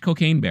 let's watch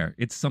Cocaine Bear.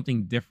 It's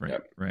something different,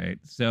 Yep. right?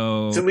 It's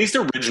at So, least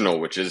original,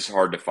 which is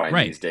hard to find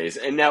right. these days.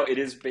 And now it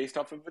is based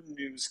off of a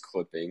news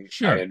clipping, I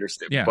Sure.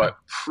 understand, Yeah. but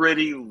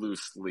pretty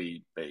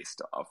loosely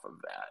based off of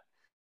that.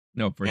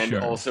 No, for And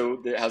sure.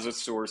 also, it has a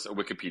source, a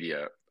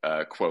Wikipedia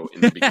quote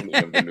in the beginning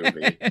of the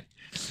movie.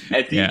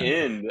 At the Yeah.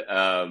 end,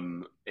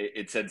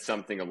 it said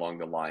something along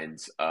the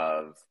lines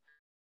of,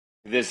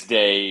 this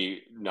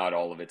day, not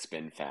all of it's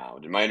been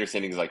found. And my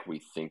understanding is like we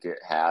think it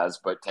has,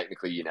 but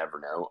technically you never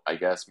know, I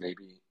guess,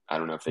 maybe. I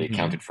don't know if they Hmm.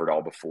 accounted for it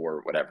all before,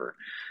 whatever.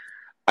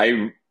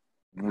 I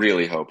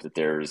really hope that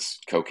there's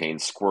cocaine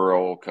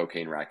squirrel,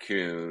 cocaine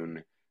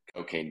raccoon,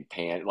 cocaine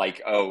pan.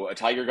 Like, oh, a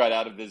tiger got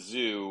out of the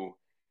zoo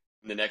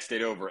the next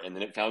day over, and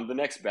then it found the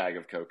next bag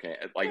of cocaine.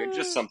 Like,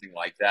 just something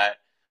like that.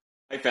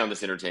 I found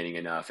this entertaining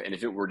enough, and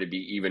if it were to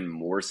be even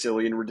more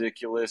silly and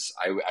ridiculous,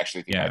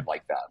 actually think Yeah. I'd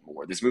like that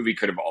more. This movie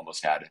could have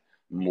almost had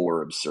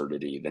more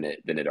absurdity than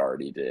it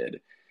already did.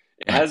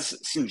 It Right. has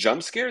some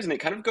jump scares, and it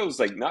kind of goes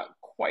like not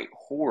quite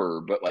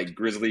horror, but like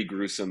grisly,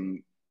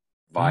 gruesome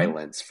Hmm.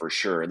 violence for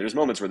sure. And there's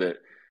moments where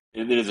it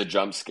is a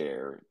jump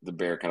scare. The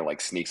bear kind of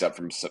like sneaks up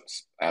from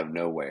out of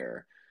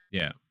nowhere.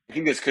 Yeah. I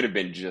think this could have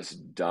been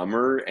just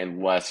dumber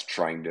and less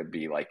trying to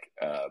be like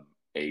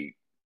a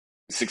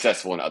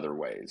successful in other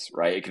ways,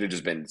 right? It could have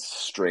just been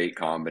straight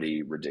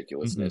comedy Hmm.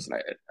 ridiculousness,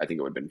 and I think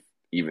it would have been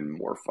even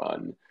more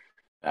fun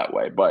that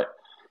way. But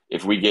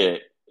if we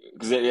get,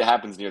 because it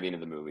happens near the end of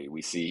the movie,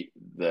 we see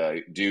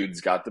the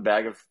dude's got the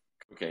bag of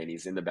cocaine.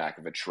 He's in the back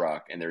of a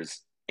truck, and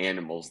there's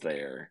animals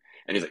there,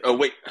 and he's like, "Oh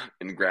wait,"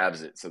 and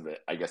grabs it so that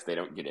I guess they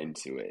don't get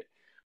into it.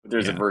 But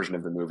there's a Yeah. version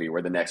of the movie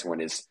where the next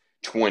one is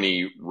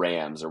 20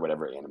 rams or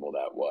whatever animal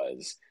that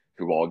was,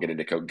 who all get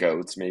into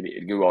goats, maybe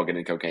who all get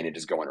into cocaine and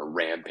just go on a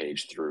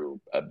rampage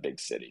through a big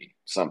city.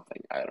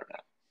 Something I don't know.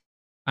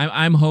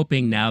 I'm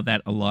hoping now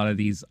that a lot of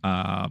these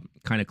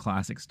kind of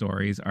classic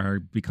stories are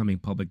becoming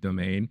public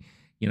domain.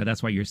 You know,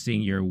 that's why you're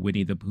seeing your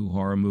Winnie the Pooh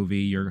horror movie,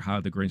 your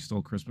How the Grinch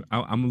Stole Christmas.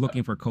 I'm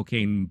looking for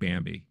cocaine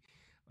Bambi,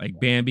 like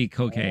Bambi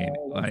cocaine,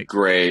 like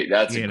Great,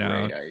 that's a you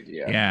know, great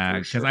idea yeah, for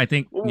because sure. I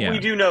think Well, we yeah.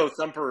 do know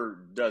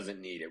Thumper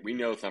doesn't need it. We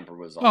know Thumper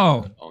was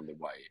Oh, on the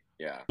white.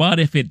 Yeah. but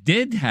if it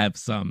did have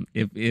some,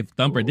 if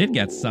Thumper did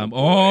get Oh some,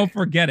 oh, boy.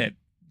 forget it.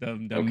 The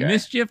Okay,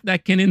 mischief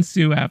that can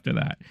ensue after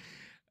that.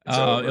 it's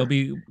It'll over.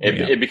 be It,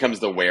 yeah. it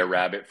becomes the were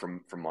rabbit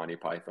from Monty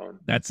Python.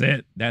 That's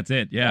it. That's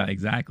it. Yeah, Yeah.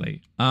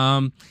 exactly.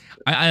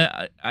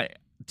 I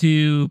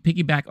to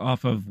piggyback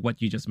off of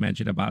what you just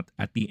mentioned about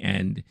at the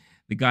end,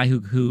 the guy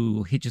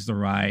who hitches the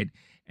ride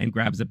and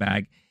grabs the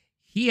bag,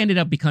 he ended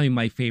up becoming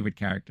my favorite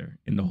character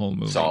in the whole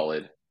movie.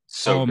 Solid.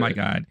 So Oh my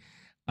good.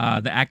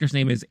 god. The actor's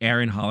name is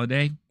Aaron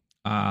Holiday.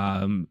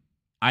 Um,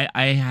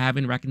 I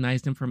haven't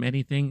recognized him from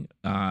anything.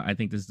 I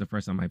think this is the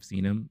first time I've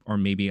seen him, or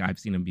maybe I've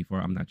seen him before.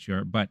 I'm not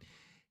sure, but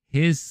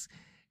his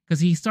because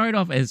he started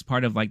off as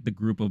part of like the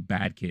group of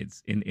bad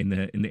kids in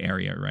the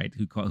area, right?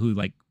 Who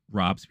like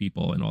robs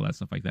people and all that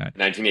stuff like that.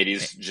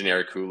 1980s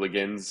generic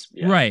hooligans.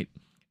 Yeah. Right.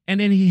 And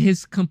then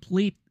his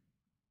complete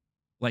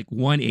like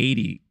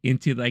 180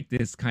 into like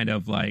this kind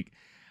of like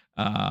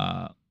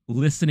uh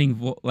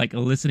like a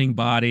listening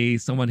body,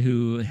 someone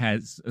who's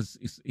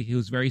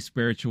very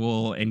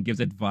spiritual and gives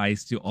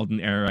advice to Alden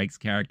Ehrenreich's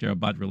character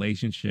about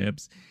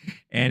relationships.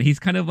 And he's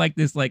kind of like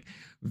this like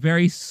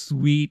very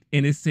sweet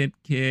innocent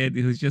kid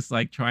who's just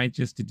like trying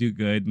just to do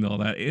good and all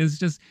that.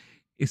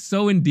 It's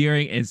so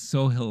endearing and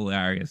so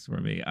hilarious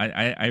for me.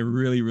 I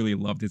really really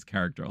loved his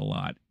character a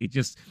lot. It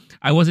just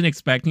I wasn't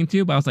expecting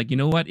to, but I was like, you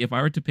know what? If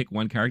I were to pick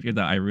one character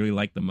that I really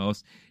liked the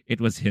most,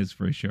 it was his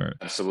for sure.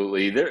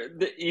 Absolutely.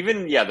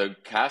 Even the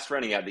cast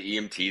running out, the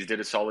EMTs did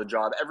a solid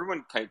job.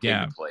 Everyone kind of came to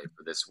Yeah. play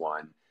for this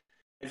one.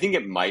 I think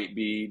it might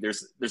be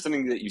there's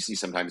something that you see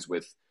sometimes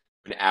with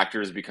when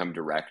actors become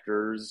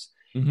directors,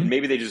 Hmm. and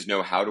maybe they just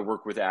know how to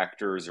work with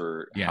actors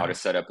or how Yeah. to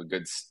set up a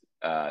good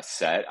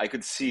set. I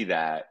could see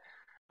that.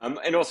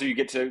 And also, you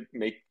get to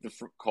make the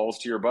calls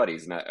to your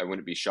buddies, and I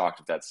wouldn't be shocked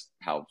if that's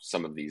how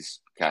some of these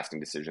casting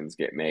decisions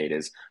get made.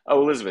 Is,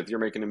 oh, Elizabeth, you're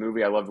making a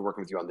movie. I love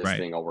working with you on this Right.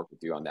 thing. I'll work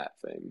with you on that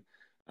thing.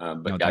 No,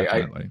 But I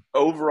definitely.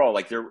 overall,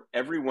 like,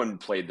 everyone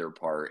played their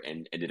part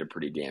and did a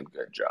pretty damn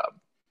good job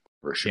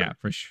for Yeah, sure.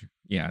 for sure.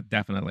 Yeah,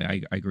 definitely.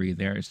 I agree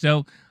there.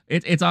 So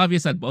it's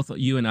obvious that both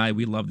you and I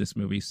we love this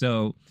movie.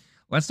 So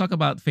let's talk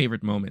about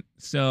favorite moment.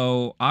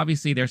 So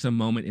obviously there's a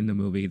moment in the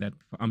movie that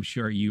I'm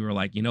sure you were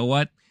like, you know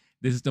what?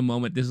 This is the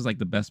moment. This is like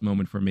the best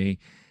moment for me.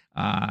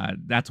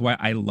 That's why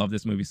I love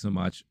this movie so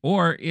much.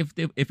 Or if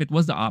it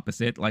was the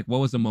opposite, like what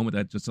was the moment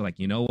that just like,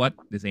 you know what?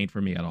 This ain't for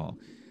me at all.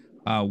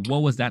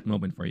 What was that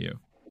moment for you?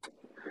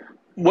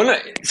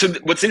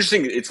 What's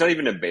interesting? It's not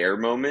even a bear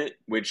moment,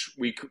 which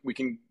we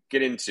can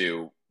get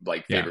into.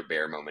 like Yeah. favorite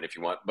bear moment if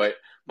you want. But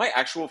my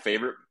actual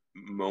favorite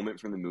moment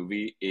from the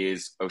movie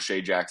is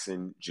O'Shea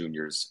Jackson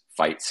Jr.'s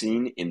fight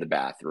scene in the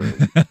bathroom.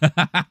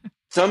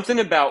 Something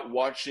about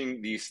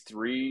watching these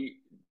three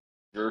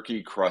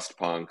jerky crust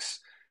punks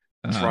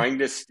uh, trying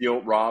to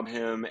rob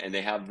him, and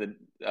they have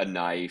a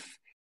knife,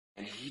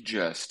 and he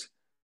just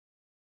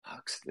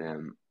fucks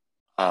them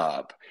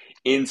up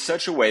in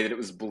such a way that it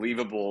was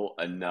believable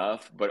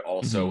enough, but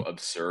also mhm.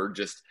 absurd.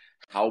 Just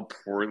how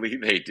poorly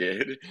they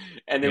did.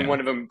 And then Yeah. one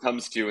of them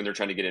comes to, and they're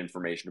trying to get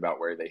information about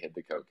where they hid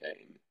the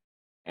cocaine.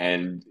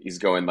 And he's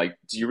going like,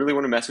 "Do you really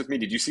want to mess with me?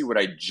 Did you see what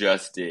I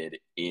just did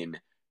in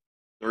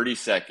 30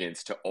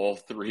 seconds to all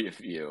three of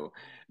you?"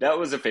 That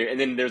was a favorite. And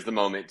then there's the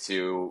moment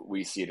too.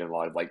 We see it in a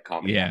lot of like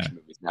comedy Yeah. action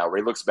movies now, where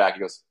he looks back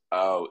and goes,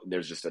 "Oh,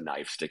 there's just a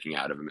knife sticking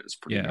out of him." It was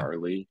pretty Yeah.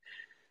 gnarly.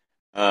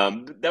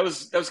 That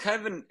was kind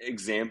of an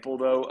example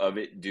though of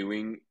it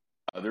doing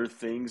other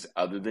things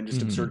other than just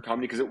Mhm. absurd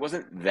comedy, because it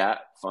wasn't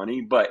that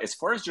funny. But as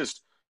far as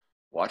just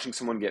watching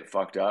someone get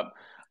fucked up,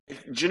 I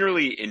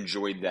generally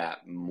enjoyed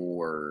that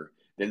more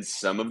than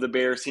some of the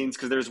bear scenes,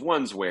 because there's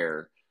ones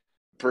where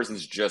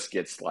person's just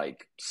gets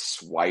like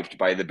swiped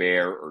by the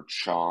bear or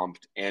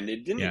chomped, and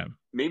it didn't, Yeah.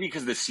 maybe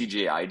because of the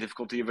CGI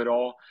difficulty of it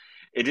all,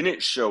 it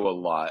didn't show a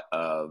lot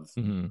of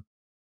Mhm.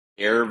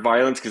 air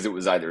violence, because it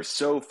was either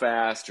so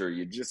fast or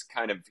you just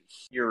kind of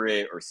hear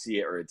it or see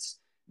it, or it's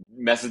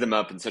messes them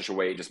up in such a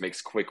way it just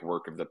makes quick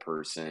work of the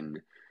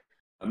person.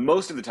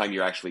 Most of the time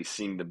you're actually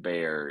seeing the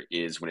bear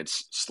is when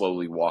it's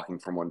slowly walking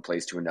from one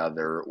place to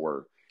another,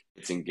 or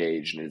it's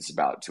engaged and it's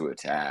about to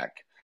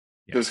attack.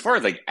 So Yeah. as far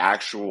as like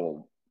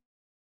actual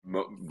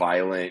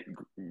violent,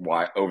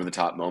 over the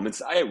top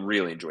moments, I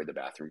really enjoyed the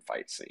bathroom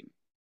fight scene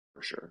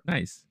for sure.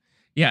 Nice.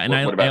 Yeah, and What,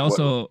 I what I about what?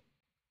 also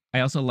I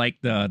also like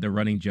the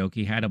running joke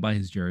he had about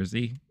his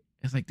jersey.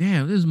 It's like,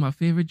 damn, this is my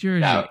favorite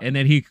jersey. Yeah, And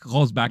then he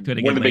calls back to it one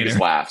again of the biggest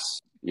later.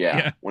 laughs. Yeah,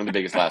 Yeah. one of the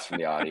biggest laughs from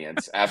the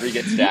audience. After he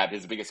gets stabbed,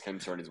 his biggest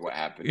concern is what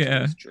happened to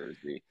Yeah. his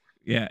jersey.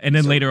 Yeah. And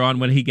then So later on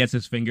good. when he gets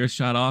his fingers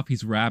shot off,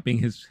 he's wrapping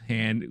his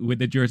hand with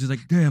the jersey. He's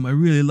like, damn, I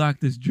really like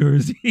this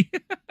jersey.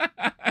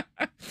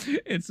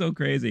 It's so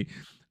crazy.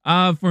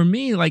 For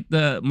me, like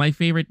the my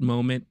favorite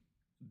moment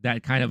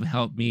that kind of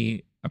helped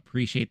me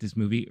appreciate this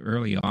movie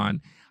early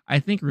on, I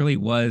think really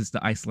was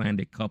the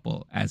Icelandic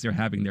couple as they're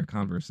having their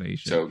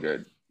conversation, So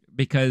good.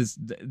 because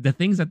the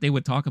things that they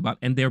would talk about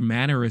and their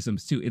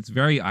mannerisms too, it's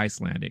very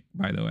Icelandic,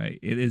 by the way.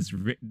 It is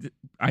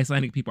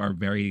Icelandic people are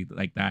very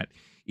like that.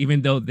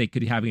 Even though they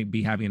could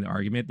be having an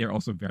argument, they're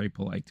also very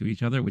polite to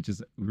each other, which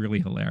is really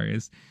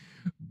hilarious.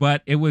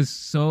 But it was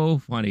so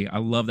funny. I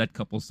love that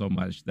couple so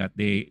much that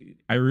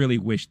I really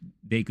wish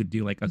they could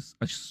do like a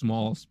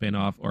small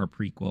spin-off or a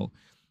prequel,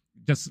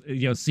 just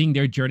seeing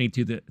their journey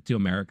to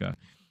America.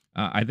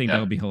 I think that Yeah.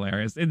 would be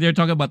hilarious. And they're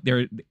talking about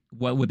their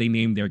what would they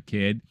name their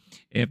kid.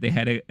 If they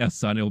had a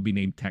son, it will be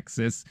named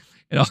Texas.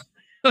 You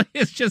know,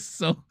 it's just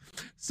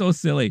so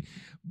silly.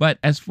 But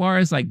as far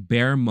as like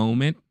bear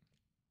moment,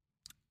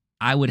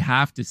 I would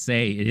have to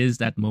say it is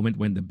that moment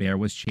when the bear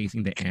was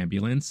chasing the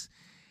ambulance,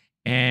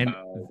 and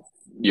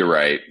You're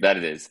right. That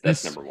it is.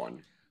 That's this number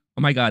one.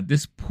 oh my god,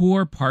 this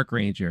poor park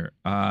ranger,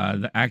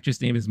 the actress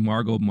name is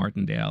Margot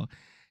Martindale.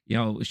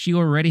 She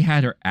already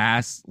had her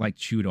ass like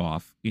chewed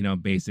off,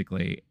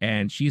 basically,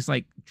 and she's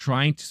like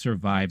trying to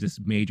survive this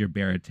major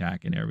bear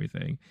attack and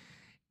everything.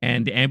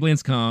 And the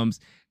ambulance comes,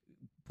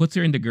 puts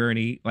her in the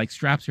gurney, like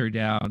straps her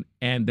down,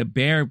 and the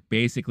bear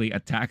basically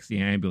attacks the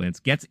ambulance,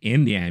 gets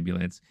in the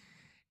ambulance,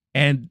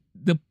 and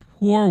the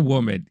poor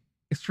woman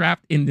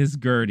strapped in this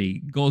gurney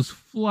goes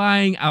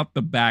flying out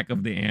the back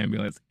of the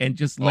ambulance and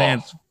just Oh,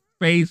 lands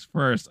face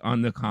first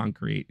on the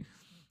concrete,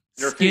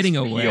 her face skidding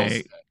peels.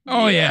 away.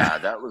 Oh yeah. Yeah,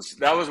 that was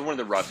one of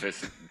the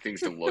roughest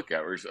things to look at.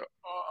 Where you're so,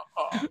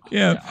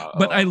 Yeah, yeah,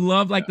 but I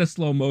love like yeah. the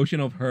slow motion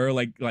of her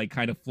like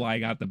kind of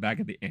flying out the back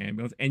of the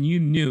ambulance, and you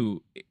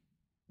knew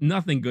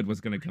nothing good was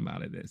going to come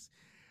out of this.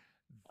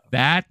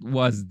 That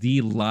was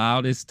the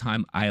loudest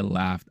time I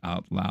laughed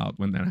out loud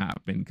when that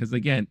happened, because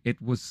again,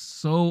 it was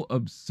so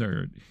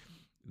absurd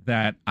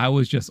that I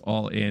was just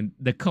all in.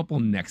 The couple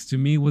next to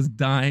me was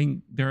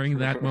dying during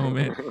that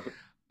moment.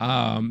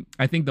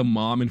 I think the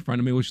mom in front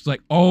of me was just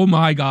like, "Oh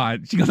my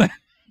god!" She goes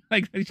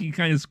like she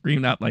kind of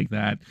screamed out like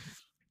that.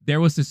 There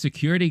was a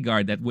security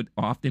guard that would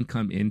often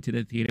come into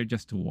the theater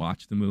just to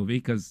watch the movie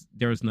because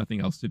there was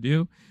nothing else to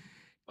do.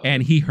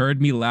 And he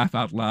heard me laugh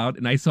out loud,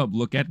 and I saw him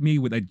look at me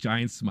with a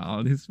giant smile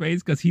on his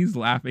face because he's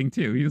laughing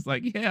too. He was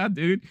like, "Yeah,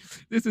 dude,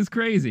 this is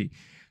crazy."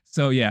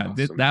 So yeah,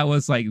 Awesome. that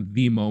was like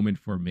the moment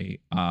for me,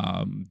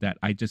 that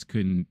I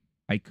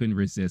couldn't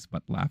resist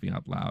but laughing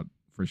out loud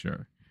for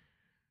sure.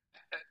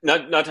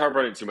 Not to harp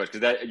on it too much,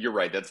 because that you're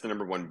right. That's the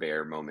number one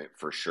bear moment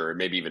for sure.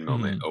 Maybe even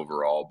moment Hmm.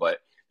 overall. But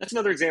that's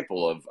another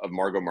example of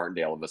Margot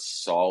Martindale, of a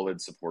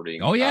solid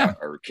supporting Oh yeah,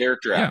 or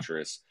character yeah,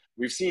 actress.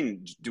 We've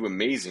seen do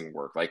amazing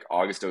work, like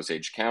August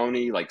Osage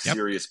County, like yep,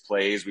 serious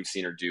plays. We've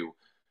seen her do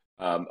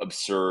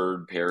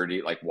absurd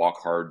parody, like Walk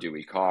Hard,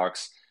 Dewey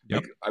Cox.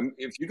 Yep. like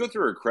if you go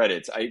through her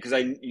credits, because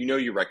I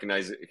you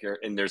recognize it here,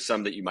 and there's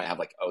some that you might have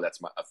like, oh, that's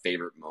a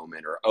favorite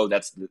moment, or oh,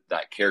 that's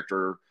that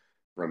character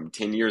from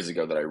 10 years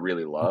ago that I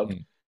really loved.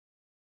 Mhm.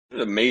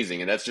 It's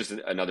amazing, and that's just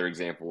another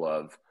example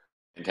of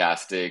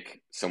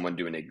fantastic. Someone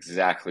doing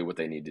exactly what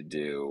they need to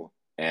do,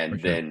 For and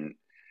sure. then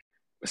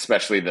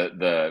especially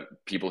the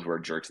people who are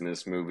jerks in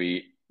this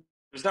movie.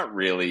 There's not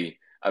really.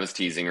 I was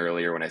teasing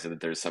earlier when I said that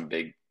there's some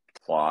big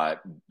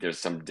plot, there's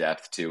some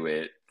depth to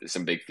it, there's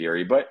some big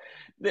theory. But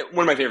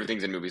one of my favorite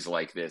things in movies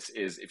like this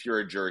is if you're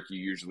a jerk, you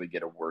usually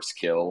get a worse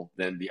kill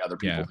than the other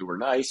people Yeah. who are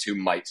nice who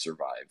might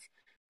survive,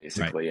 Right.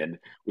 basically. And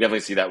we definitely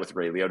see that with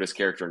Ray Liotta's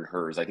character and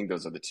hers. I think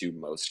those are the two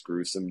most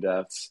gruesome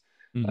deaths.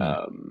 Hmm.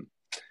 Um,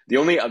 the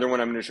only other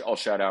one I'll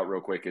shout out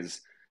real quick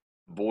is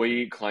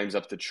boy climbs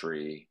up the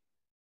tree.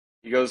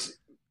 He goes,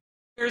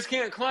 bears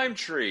can't climb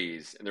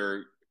trees. And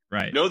they're,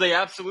 Right. no, they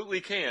absolutely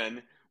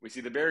can. We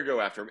see the bear go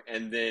after him.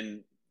 And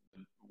then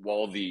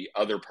while the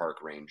other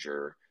park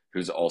ranger,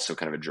 who's also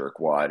kind of a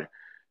jerkwad,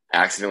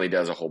 accidentally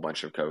does a whole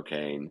bunch of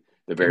cocaine,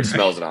 the bear Right.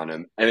 smells it on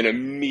him and then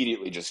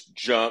immediately just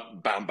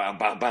jump, bow, bow,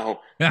 bow,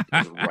 bow,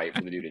 goes right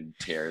for the dude and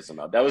tears him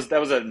up. That was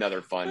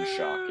another fun,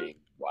 shocking,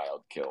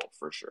 wild kill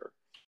for sure.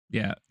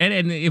 Yeah,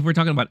 and if we're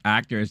talking about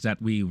actors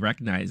that we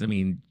recognize, I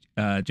mean,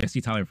 Jesse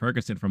Tyler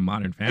Ferguson from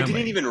Modern I didn't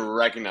Family. even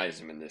recognize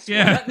him in this one.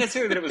 Yeah. Not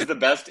necessarily that it was the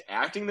best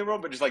acting in the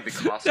world, but just like the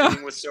No.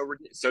 costuming was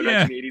so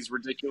Yeah. 1980s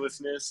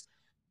ridiculousness.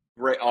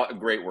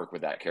 Great work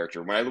with that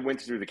character. When I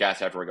went through the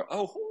cast after, I go,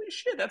 oh, holy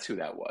shit, that's who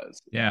that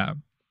was. Yeah.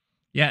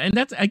 Yeah, and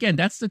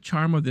that's the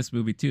charm of this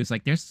movie too. It's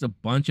like there's a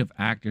bunch of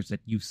actors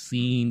that you've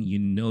seen,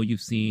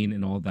 you've seen,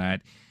 and all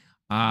that.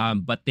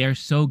 But they're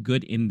so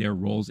good in their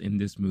roles in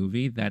this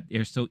movie that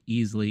they're so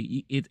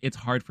easily. It's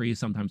hard for you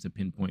sometimes to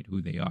pinpoint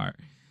who they are.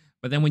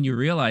 But then when you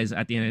realize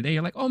at the end of the day,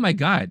 you're like, oh my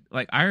god,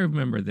 like I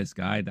remember this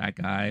guy, that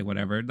guy,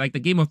 whatever. Like the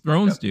Game of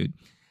Thrones Yep. dude,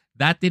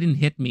 that didn't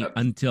hit me Yep.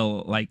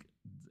 until like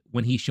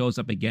when he shows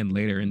up again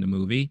later in the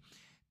movie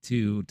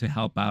to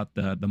help out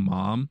the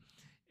mom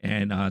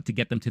and to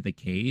get them to the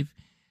cave.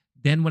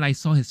 Then when I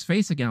saw his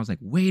face again, I was like,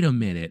 wait a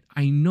minute,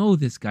 I know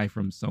this guy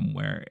from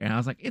somewhere. And I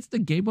was like, it's the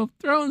Game of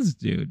Thrones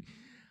dude.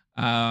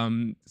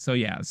 So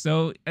yeah,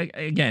 so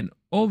again,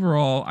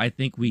 overall, I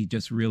think we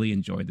just really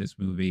enjoyed this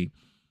movie.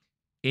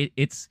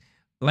 It's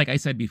like I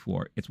said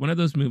before, it's one of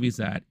those movies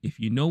that if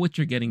you know what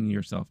you're getting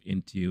yourself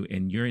into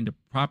and you're in the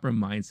proper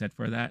mindset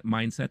for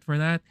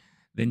that,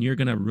 then you're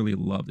gonna really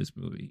love this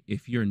movie.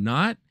 If you're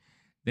not,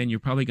 then you're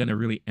probably gonna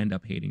really end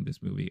up hating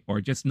this movie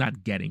or just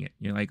not getting it.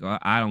 You're like, oh,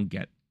 I don't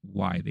get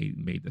why they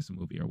made this a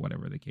movie or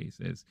whatever the case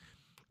is.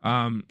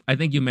 I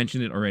think you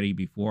mentioned it already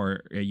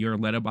before. Your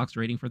letterbox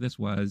rating for this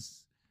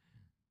was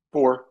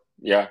 4.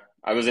 Yeah,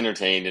 I was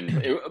entertained, and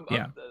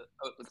yeah,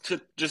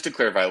 just to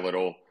clarify a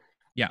little,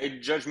 yeah, I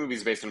judge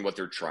movies based on what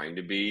they're trying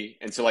to be,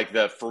 and so like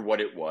the for what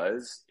it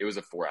was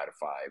a 4 out of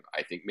 5.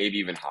 I think maybe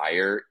even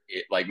higher.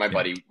 Like my yeah,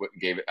 buddy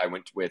gave it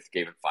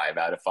 5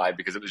 out of 5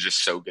 because it was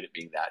just so good at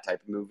being that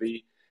type of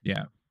movie.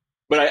 yeah,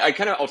 But I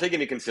kind of I'll take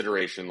into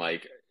consideration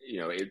like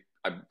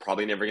I'm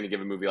probably never going to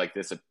give a movie like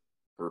this a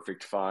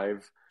perfect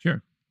 5.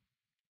 sure,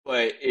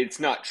 But it's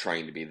not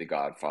trying to be The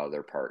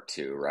Godfather Part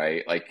Two,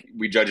 right? Like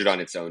we judge it on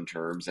its own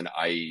terms, and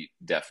I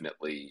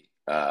definitely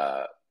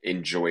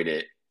enjoyed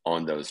it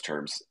on those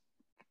terms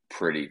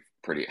pretty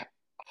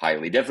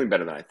highly. Definitely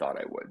better than I thought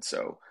I would.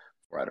 So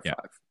 4 out of yeah.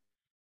 5.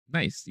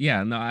 Nice.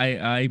 Yeah, no,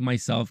 I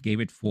myself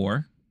gave it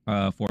 4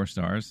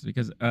 stars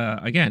because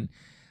again,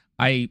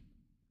 I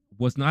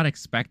was not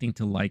expecting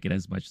to like it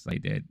as much as I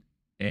did.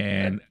 Okay.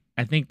 And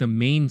I think the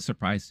main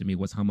surprise to me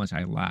was how much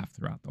I laughed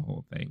throughout the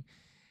whole thing.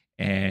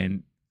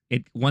 And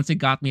it once it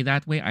got me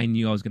that way, I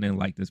knew I was gonna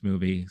like this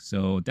movie.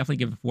 So definitely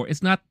give it 4.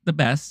 It's not the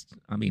best.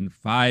 I mean,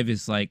 5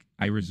 is like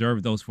I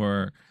reserve those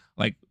for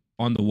like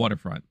on the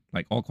waterfront,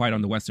 like All Quiet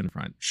on the Western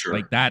Front.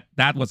 Like Sure.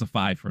 that was a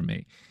 5 for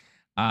me.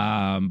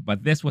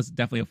 But this was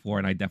definitely a 4,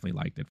 and I definitely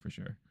liked it for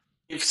sure.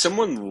 If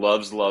someone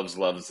loves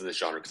this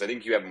genre, because I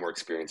think you have more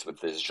experience with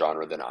this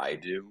genre than I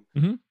do,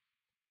 Hmm.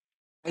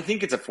 I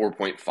think it's a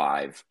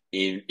 4.5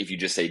 if you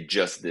just say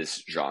just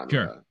this Sure.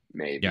 genre, Yeah.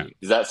 maybe.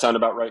 Does that sound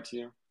about right to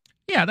you?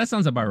 Yeah, that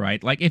sounds about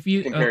right. Like if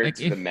you Compare it like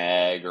to the if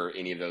Meg or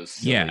any of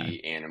those yeah.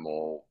 silly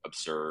animal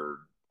absurd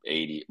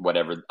 80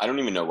 whatever. I don't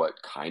even know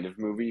what kind of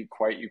movie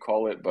quite you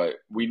call it, but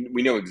we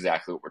know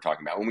exactly what we're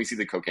talking about when we see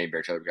the cocaine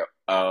bear trailer. We go,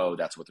 oh,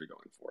 that's what they're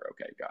going for.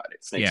 Okay, got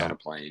it. Snakes on Yeah. a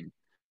plane.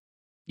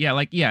 Yeah,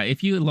 like yeah,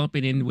 if you lump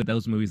it in with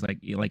those movies like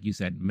you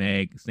said,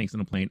 Meg, Snakes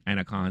on a Plane,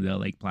 Anaconda,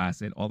 Lake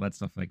Placid, all that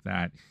stuff like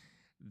that,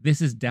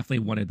 this is definitely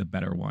one of the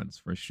better ones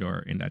for sure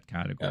in that Yeah.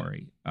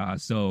 category.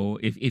 So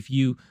if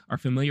you are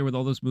familiar with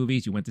all those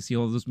movies, you went to see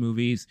all those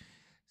movies,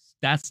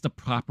 that's the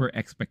proper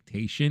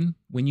expectation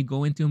when you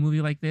go into a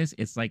movie like this.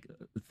 It's like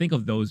think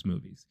of those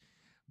movies,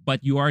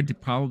 but you are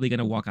probably going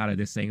to walk out of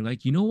this saying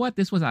like, you know what,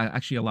 this was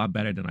actually a lot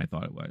better than I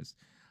thought it was.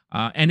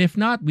 And if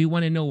not, we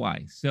want to know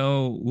why.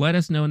 So let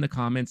us know in the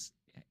comments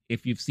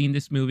if you've seen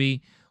this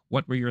movie.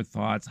 What were your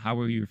thoughts? How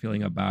were you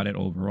feeling about it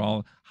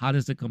overall? How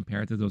does it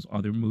compare to those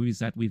other movies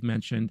that we've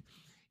mentioned?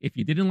 If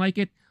you didn't like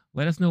it,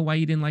 let us know why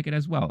you didn't like it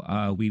as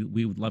well.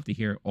 We would love to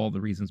hear all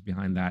the reasons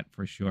behind that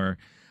for sure.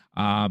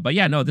 But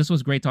yeah, no, this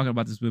was great talking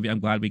about this movie. I'm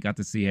glad we got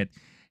to see it.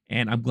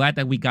 And I'm glad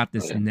that we got Oh,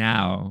 this yeah.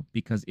 now,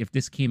 because if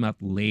this came out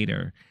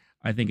later,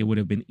 I think it would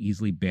have been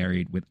easily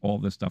buried with all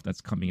the stuff that's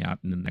coming out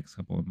in the next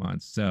couple of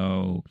months.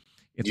 So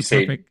it's You a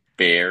say perfect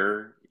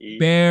bear?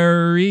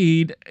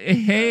 buried. Oh,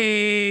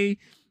 Hey.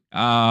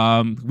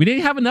 We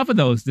didn't have enough of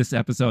those this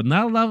episode.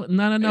 Not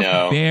enough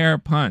no. bear I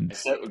puns.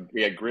 said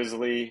we had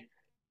grizzly,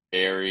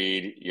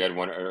 buried. You had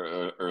one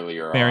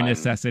earlier Bare on.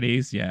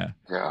 necessities, yeah.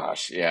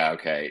 Gosh, yeah,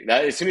 okay.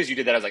 That as soon as you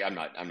did that, I was like, I'm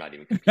not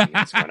even competing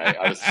in this one.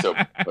 I was so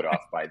put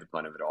off by the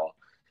fun of it all.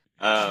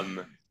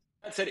 Um,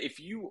 that said, if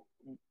you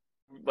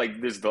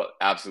like, this is the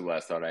absolute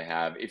last thought I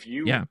have. If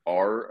you Yeah.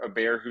 are a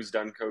bear who's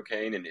done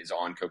cocaine and is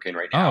on cocaine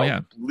right Oh now, yeah.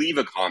 leave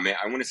a comment.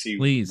 I want to see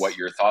what Please.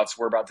 your thoughts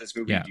were about this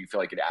movie. Yeah. Do you feel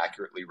like it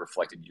accurately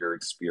reflected your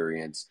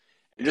experience?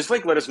 And just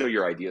like let us know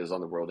your ideas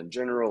on the world in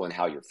general and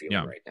how you're feeling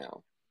Yeah. right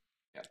now.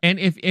 Yeah. And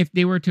if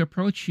they were to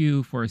approach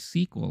you for a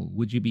sequel,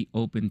 would you be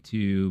open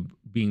to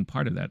being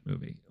part of that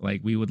movie?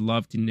 Like, we would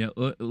love to know.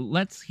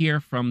 Let's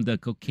hear from the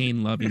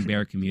cocaine loving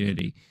bear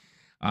community,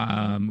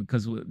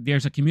 because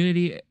there's a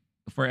community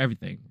for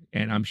everything,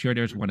 and I'm sure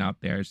there's one out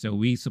there. So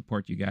we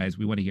support you guys.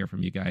 We want to hear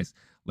from you guys.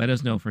 Let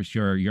us know for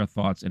sure your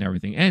thoughts and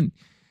everything, and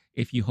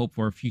if you hope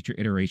for future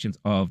iterations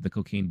of the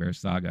Cocaine Bear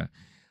saga.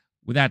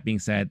 With that being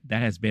said,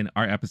 that has been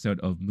our episode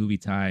of Movie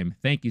Time.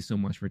 Thank you so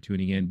much for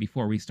tuning in.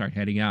 Before we start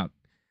heading out,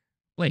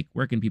 Blake,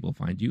 where can people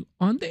find you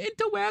on the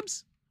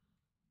interwebs?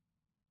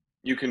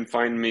 You can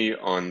find me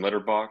on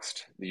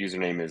Letterboxd. The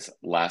username is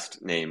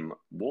last name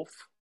Wolf.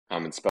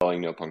 Common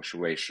spelling, no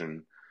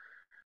punctuation.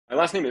 My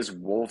last name is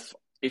Wolf.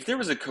 If there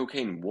was a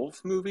Cocaine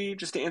Wolf movie,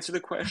 just to answer the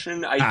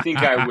question, I think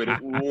I would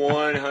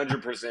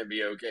 100%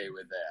 be okay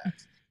with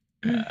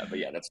that. But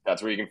yeah,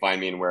 that's where you can find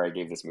me and where I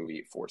gave this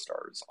movie 4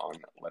 stars on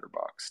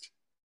Letterboxd.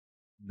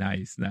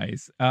 Nice,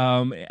 nice.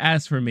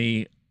 As for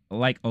me,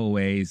 like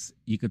always,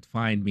 you could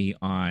find me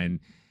on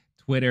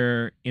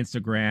Twitter,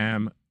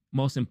 Instagram,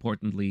 most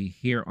importantly,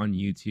 here on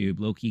YouTube,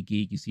 Lowkey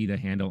Geek. You see the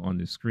handle on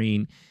the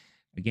screen.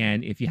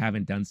 Again, if you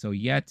haven't done so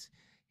yet,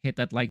 hit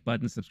that like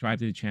button, subscribe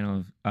to the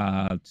channel,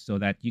 so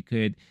that you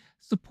could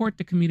support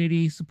the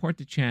community, support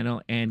the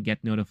channel, and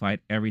get notified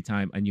every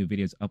time a new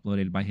video is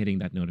uploaded by hitting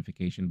that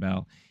notification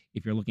bell.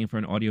 If you're looking for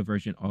an audio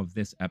version of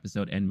this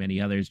episode and many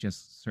others,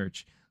 just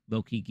search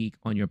Lowkey Geek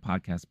on your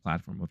podcast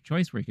platform of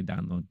choice, where you can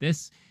download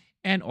this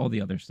and all the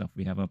other stuff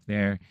we have up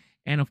there.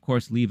 And of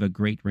course, leave a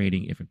great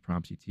rating if it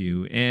prompts you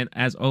to. And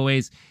as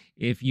always,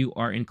 if you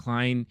are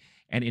inclined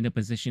and in a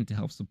position to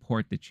help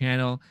support the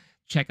channel,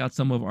 check out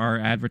some of our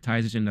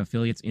advertisers and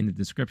affiliates in the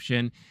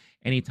description.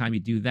 Anytime you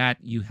do that,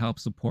 you help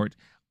support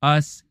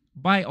us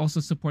by also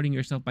supporting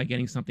yourself by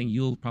getting something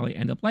you'll probably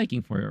end up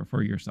liking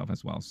for yourself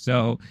as well.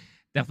 So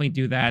definitely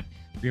do that.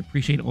 We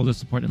appreciate all the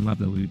support and love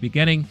that we'll be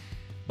getting.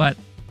 But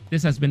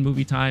this has been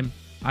Movie Time.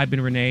 I've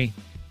been Renee.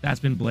 That's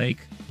been Blake.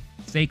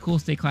 Stay cool,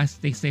 stay classy,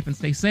 stay safe, and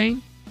stay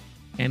sane.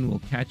 And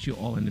we'll catch you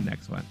all in the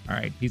next one. All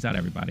right. Peace out,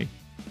 everybody.